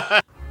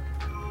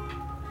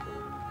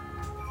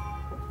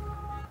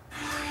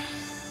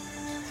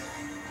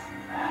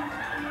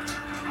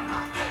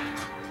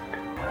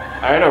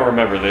 I don't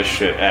remember this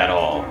shit at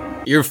all.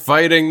 You're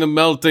fighting the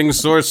melting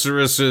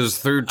sorceresses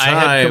through time.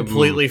 I had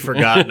completely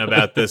forgotten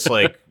about this,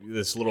 like,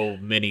 this little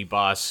mini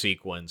boss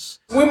sequence.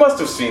 We must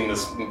have seen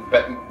this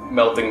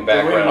melting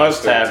background. We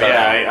must through have, time.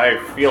 yeah.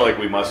 I feel like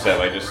we must have.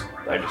 I just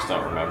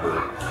don't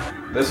remember.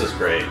 This is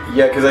great.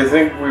 Yeah, because I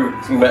think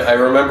I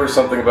remember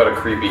something about a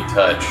creepy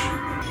touch.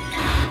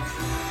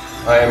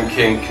 I am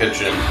King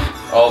Kitchen.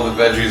 All the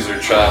veggies are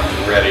chopped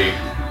and ready.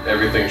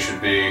 Everything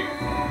should be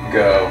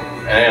go,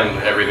 and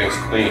everything's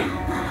clean.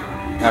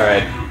 All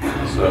right.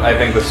 So I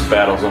think this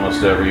battle's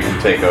almost over. You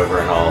can take over,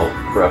 and I'll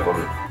prep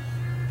them.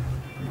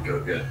 Go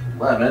get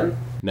lemon.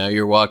 Now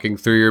you're walking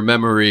through your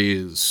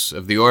memories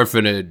of the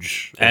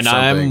orphanage. or And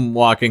something. I'm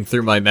walking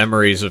through my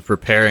memories of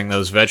preparing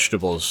those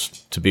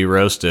vegetables to be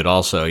roasted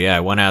also. Yeah, I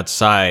went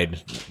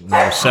outside.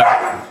 Shut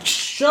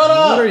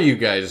What are you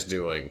guys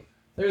doing?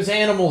 There's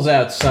animals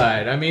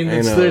outside. I mean,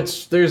 know.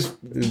 there's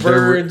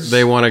birds.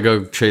 They want to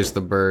go chase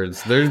the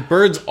birds. There's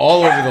birds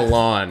all over the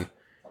lawn.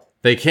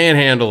 They can't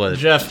handle it.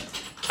 Jeff,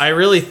 I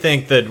really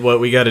think that what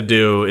we got to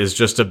do is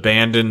just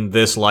abandon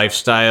this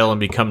lifestyle and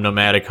become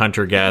nomadic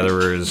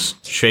hunter-gatherers.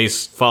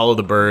 Follow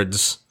the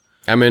birds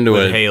I'm into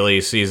with it.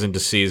 Haley season to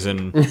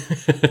season.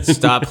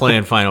 Stop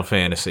playing Final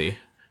Fantasy.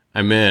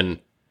 I'm in.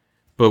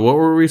 But what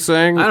were we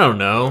saying? I don't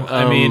know.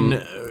 I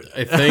mean...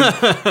 I think.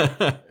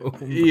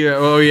 Yeah.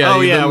 Oh yeah.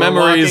 Oh yeah, The we're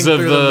memories walking of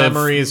through the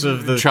memories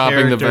of the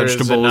chopping the characters,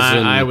 vegetables. and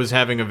And I was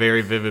having a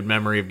very vivid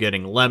memory of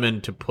getting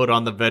lemon to put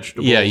on the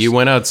vegetables. yeah. You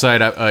went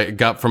outside. I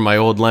got from my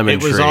old lemon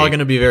It was tree. all going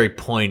to be very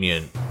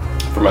poignant.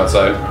 From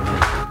outside.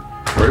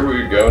 Where do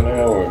we go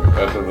now? Or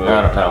after the...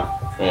 I don't know.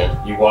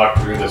 Yeah. You walk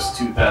through this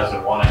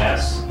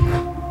 2001-S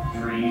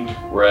dream.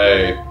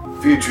 Right.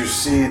 Future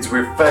seeds,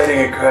 we're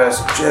fighting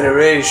across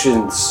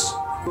generations.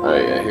 Oh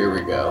yeah, here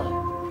we go.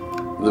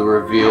 The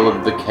reveal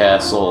of the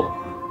castle.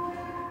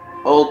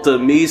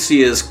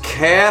 Ultimisia's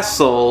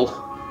castle.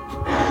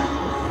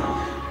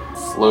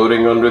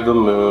 Floating under the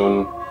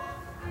moon.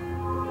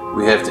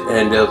 We have to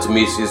end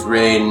Ultimisia's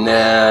reign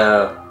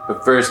now.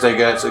 But first I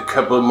got a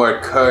couple of more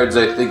cards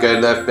I think I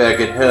left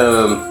back at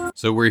home.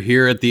 So we're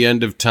here at the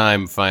end of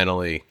time.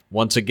 Finally,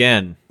 Once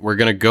again, we're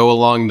gonna go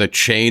along the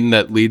chain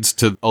that leads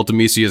to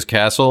Ultimisia's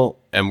castle,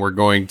 and we're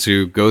going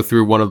to go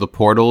through one of the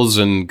portals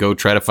and go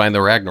try to find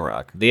the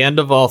Ragnarok. the end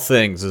of all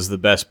things is the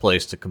best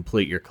place to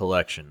complete your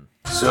collection.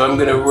 So I'm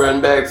gonna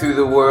run back through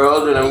the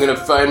world and I'm gonna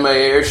find my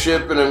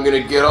airship and I'm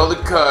gonna get all the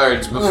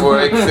cards before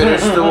I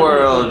finish the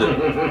world.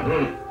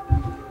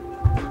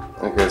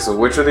 Okay, so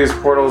which of these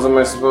portals am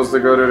I supposed to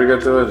go to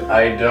get to it?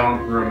 I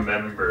don't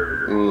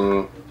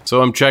remember.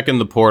 So I'm checking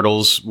the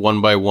portals one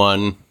by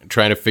one,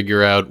 trying to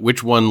figure out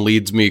which one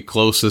leads me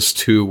closest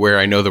to where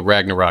I know the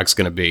Ragnarok's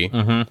going to be.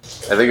 I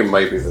think it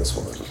might be this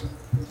one.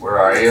 Where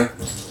are you?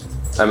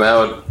 I'm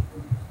out.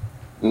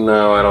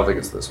 No, I don't think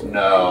it's this one.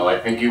 No, I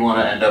think you want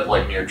to end up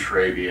like near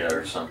Trabia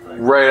or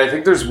something. Right, I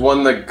think there's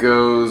one that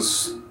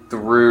goes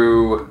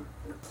through,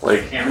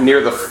 like,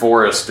 near the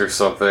forest or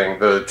something.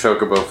 The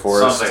Chocobo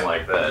Forest. Something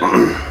like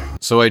that.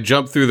 So I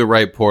jump through the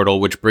right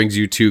portal, which brings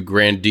you to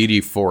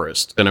Granditi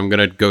Forest. And I'm going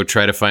to go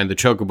try to find the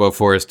Chocobo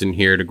Forest in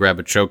here to grab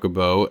a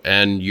Chocobo.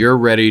 And you're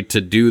ready to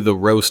do the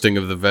roasting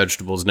of the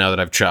vegetables now that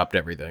I've chopped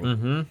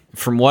everything.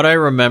 From what I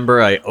remember,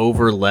 I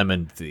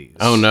over-lemoned these.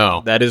 Oh,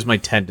 no. That is my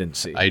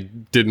tendency. I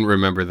didn't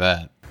remember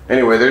that.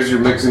 Anyway, there's your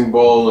mixing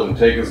bowl and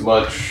take as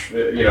much,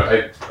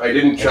 I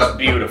didn't chop.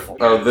 Beautiful.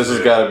 Oh, this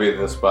has got to be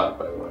the spot,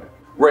 by the way.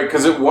 Right,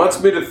 because it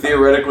wants me to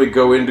theoretically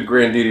go into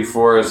Granditi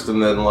Forest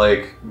and then,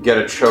 like, get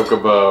a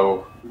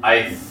Chocobo.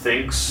 I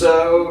think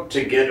so,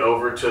 to get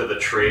over to the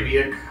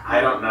Trabia. I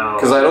don't know.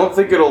 Because I don't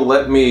think it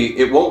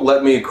won't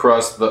let me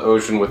cross the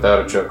ocean without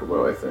a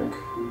Chocobo, I think,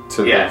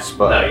 to the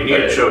spot. No, you need a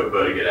Right.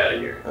 Chocobo to get out of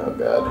here. Oh, And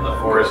God.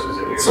 the forest is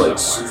in here It's, like,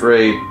 somewhere.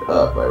 straight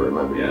up, I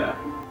remember. Yeah.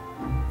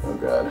 Oh,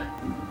 God.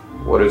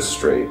 What is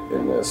straight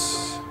in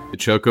this? The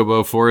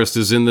Chocobo Forest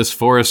is in this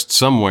forest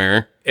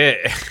somewhere.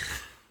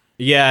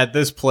 Yeah, at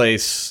this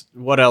place,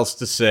 what else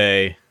to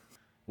say?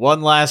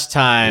 One last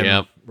time,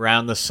 Yep.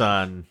 round the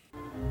sun.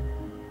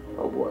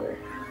 Oh, boy.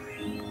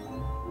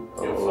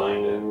 You'll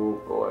find it.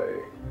 Oh, boy.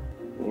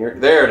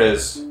 There it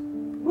is.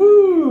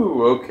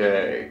 Woo!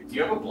 Okay. Do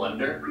you have a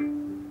blender?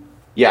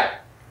 Yeah.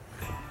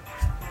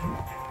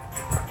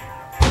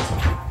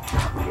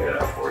 Get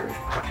it out for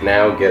you.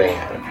 Now getting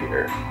out of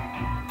here.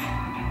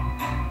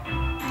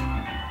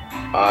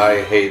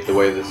 I hate the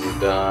way this is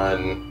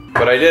done.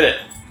 But I did it.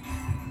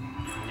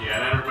 Yeah,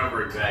 and I don't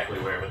remember exactly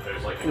where, but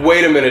there's like.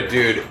 Wait a minute,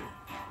 dude.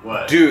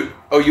 What? Dude,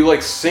 oh, you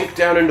like sink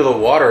down into the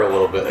water a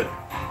little bit.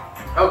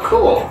 Oh,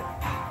 cool.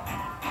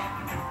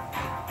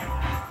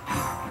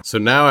 So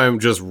now I'm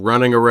just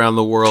running around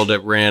the world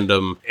at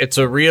random. It's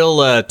a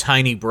real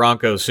tiny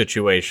Bronco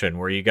situation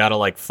where you gotta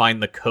like find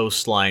the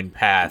coastline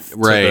path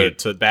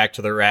to back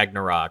to the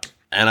Ragnarok.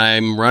 And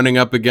I'm running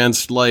up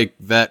against like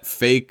that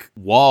fake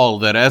wall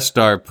that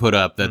Estar put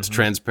up that's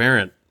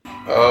transparent.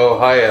 Oh,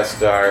 hi,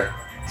 Estar.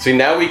 See,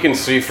 now we can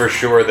see for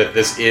sure that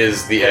this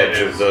is the edge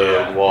of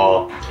the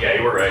wall. Yeah,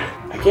 you were right.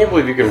 I can't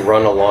believe you can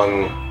run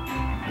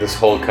along this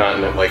whole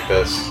continent like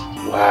this.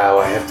 Wow,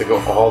 I have to go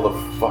all the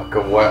fuck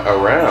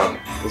around.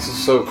 This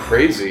is so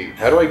crazy.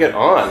 How do I get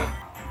on?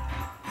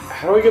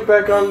 How do I get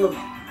back on the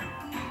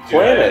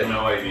planet? I have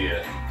no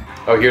idea.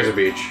 Oh, here's a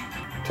beach.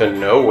 To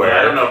nowhere.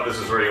 I don't know if this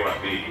is where you want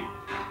to be.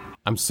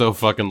 I'm so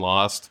fucking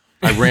lost.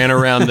 I ran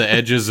around the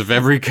edges of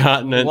every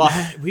continent. Well,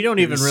 we don't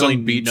even Some really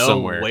beach know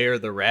somewhere. where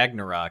the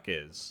Ragnarok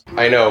is.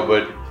 I know,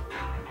 but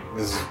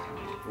this is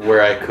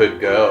where I could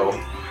go.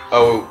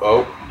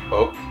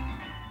 Oh.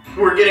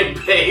 We're getting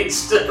paid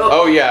still.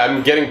 Oh yeah,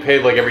 I'm getting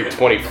paid like every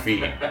 20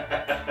 feet.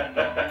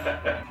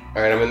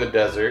 Alright, I'm in the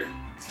desert.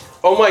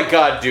 Oh my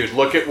god, dude,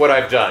 look at what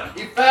I've done.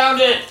 You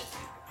found it!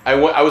 I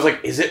was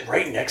like, is it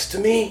right next to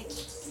me?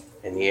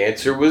 And the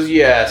answer was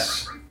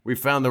yes. We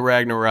found the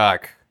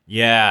Ragnarok.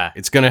 Yeah.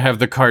 It's gonna have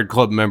the card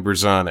club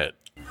members on it.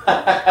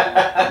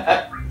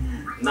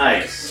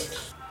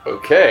 Nice.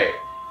 Okay,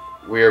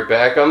 we are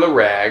back on the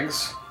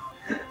rags.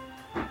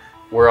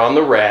 We're on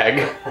the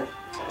rag,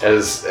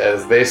 as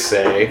they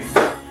say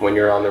when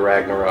you're on the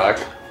Ragnarok.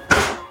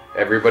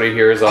 Everybody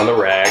here is on the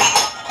rag.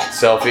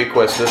 Selfie,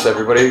 Questus,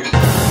 everybody.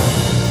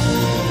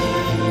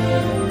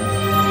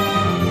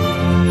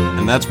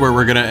 And that's where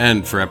we're gonna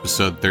end for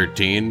episode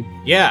 13.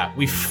 Yeah,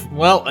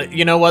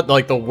 you know what?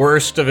 Like, the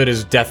worst of it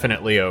is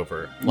definitely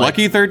over. Like,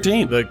 Lucky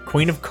 13. the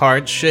Queen of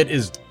Cards shit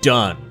is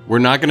done. We're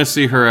not gonna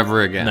see her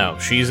ever again. No,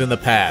 she's in the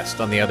past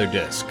on the other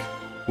disc.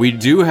 We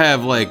do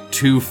have like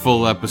 2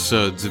 full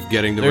episodes of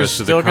getting the There's rest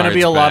of the still cards going to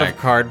be a lot of back.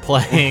 card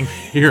playing.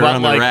 Here but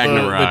on the like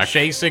Ragnarok. the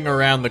chasing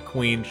around the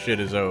Queen shit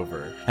is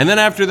over. And then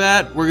after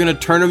that, we're gonna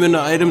turn them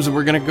into items and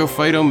we're gonna go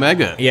fight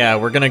Omega. Yeah,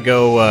 we're gonna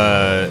go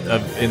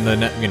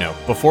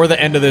before the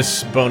end of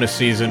this bonus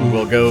season,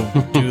 we'll go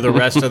do the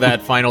rest of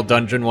that final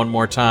dungeon one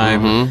more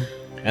time,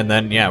 and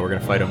then we're gonna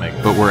fight Omega.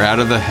 But we're out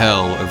of the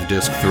hell of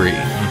Disc 3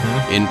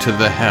 into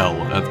the hell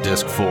of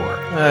Disc 4.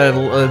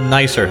 A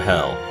nicer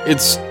hell.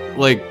 It's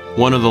like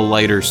one of the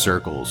lighter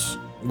circles.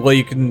 Well,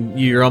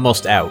 you're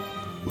almost out.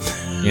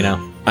 You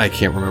know. I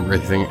can't remember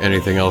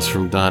anything else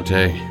from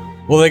Dante.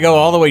 Well, they go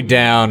all the way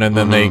down, and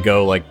then they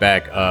go like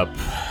back up,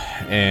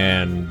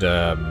 and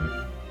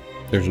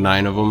There's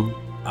 9 of them.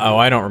 oh,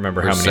 I don't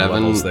remember how There's many 7.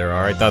 levels there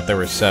are. I thought there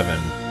were 7.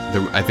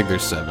 I think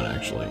there's 7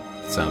 actually.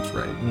 Sounds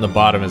right. And the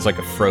bottom is like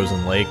a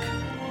frozen lake.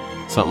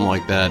 Something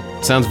like that.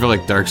 Sounds very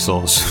like Dark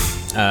Souls.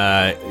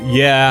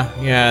 Yeah,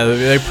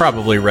 they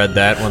probably read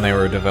that when they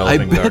were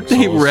developing bet Dark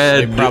they Souls.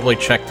 read They probably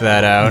checked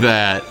that out.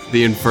 That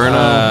the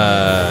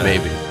Inferno,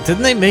 maybe.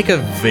 Didn't they make a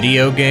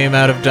video game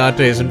out of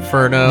Dante's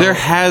Inferno? There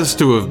has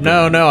to have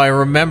been. No, I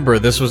remember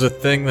this was a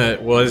thing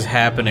that was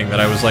happening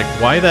that I was like,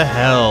 why the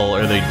hell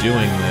are they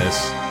doing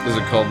this? Is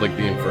it called like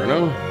the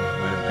Inferno?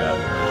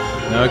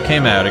 No, it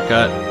came out. It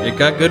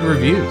got good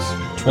reviews.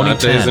 2010.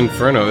 Dante's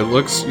Inferno. It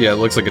looks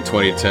like a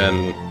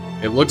 2010.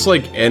 It looks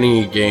like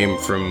any game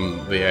from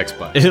the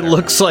Xbox. It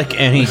looks like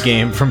any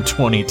game from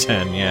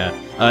 2010, yeah.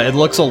 It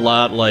looks a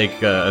lot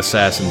like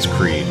Assassin's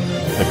Creed.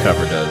 The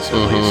cover does,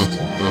 at least.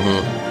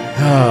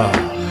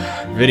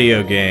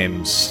 Video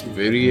games.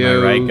 Video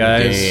Am I right,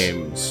 guys?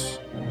 games.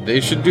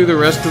 They should do the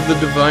rest of the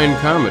Divine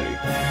Comedy.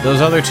 Those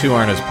other two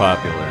aren't as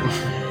popular.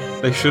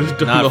 They should have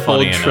done Not the whole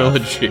funny enough.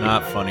 trilogy.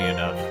 Not funny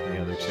enough,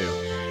 the other two.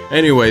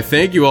 Anyway,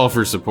 thank you all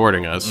for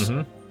supporting us.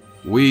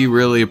 We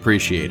really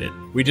appreciate it.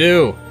 We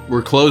do.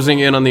 We're closing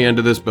in on the end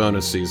of this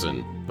bonus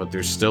season, but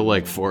there's still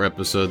like 4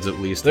 episodes at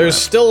least There's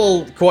left.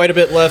 still quite a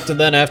bit left, and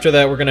then after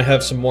that, we're going to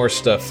have some more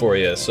stuff for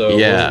you. So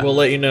Yeah. we'll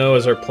let you know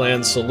as our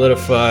plans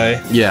solidify.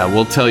 Yeah,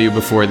 we'll tell you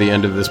before the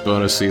end of this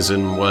bonus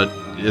season what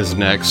is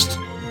next.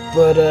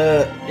 But,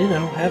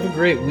 have a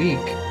great week.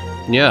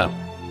 Yeah.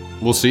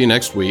 We'll see you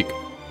next week.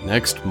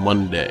 Next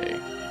Monday.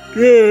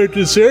 Yeah,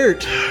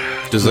 dessert.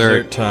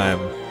 Dessert. time.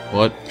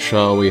 What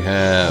shall we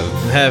have?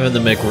 I'm having the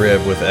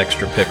McRib with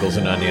extra pickles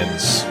and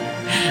onions.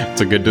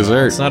 It's a good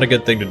dessert. It's not a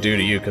good thing to do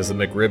to you, because the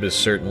McRib is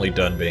certainly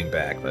done being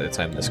back by the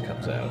time this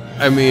comes out.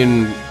 I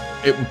mean,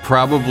 it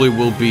probably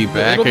will be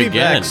back It'll be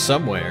again. back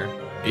somewhere.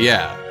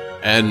 Yeah.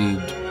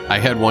 And I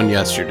had one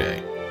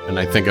yesterday, and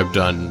I think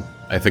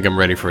I'm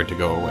ready for it to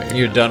go away.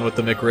 You're done with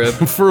the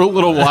McRib? For a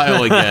little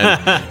while again.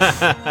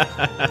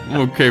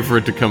 I'm okay for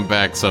it to come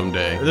back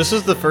someday. This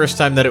is the first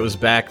time that it was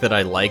back that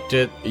I liked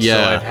it, Yeah.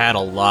 so I've had a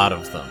lot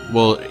of them.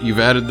 Well, you've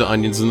added the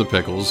onions and the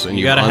pickles, and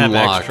You you've gotta have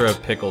unlocked. extra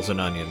pickles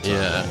and onions. on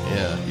Yeah, them.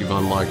 yeah. You've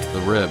unlocked the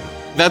rib.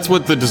 That's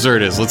what the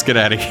dessert is. Let's get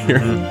out of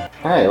here.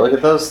 Hey, look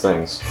at those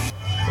things.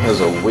 It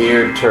was a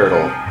weird turtle.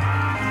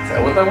 Is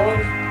that what that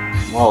was?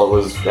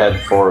 Well, had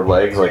 4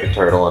 legs like a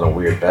turtle and a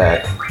weird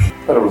back. I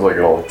thought it was like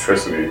an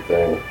electricity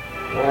thing.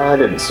 I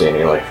didn't see any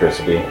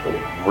electricity.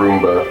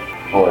 Roomba.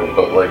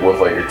 But with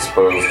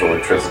exposed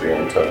electricity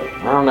on top.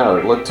 I don't know.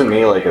 It looked to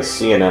me like a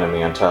sea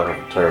anemone on top of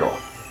a turtle.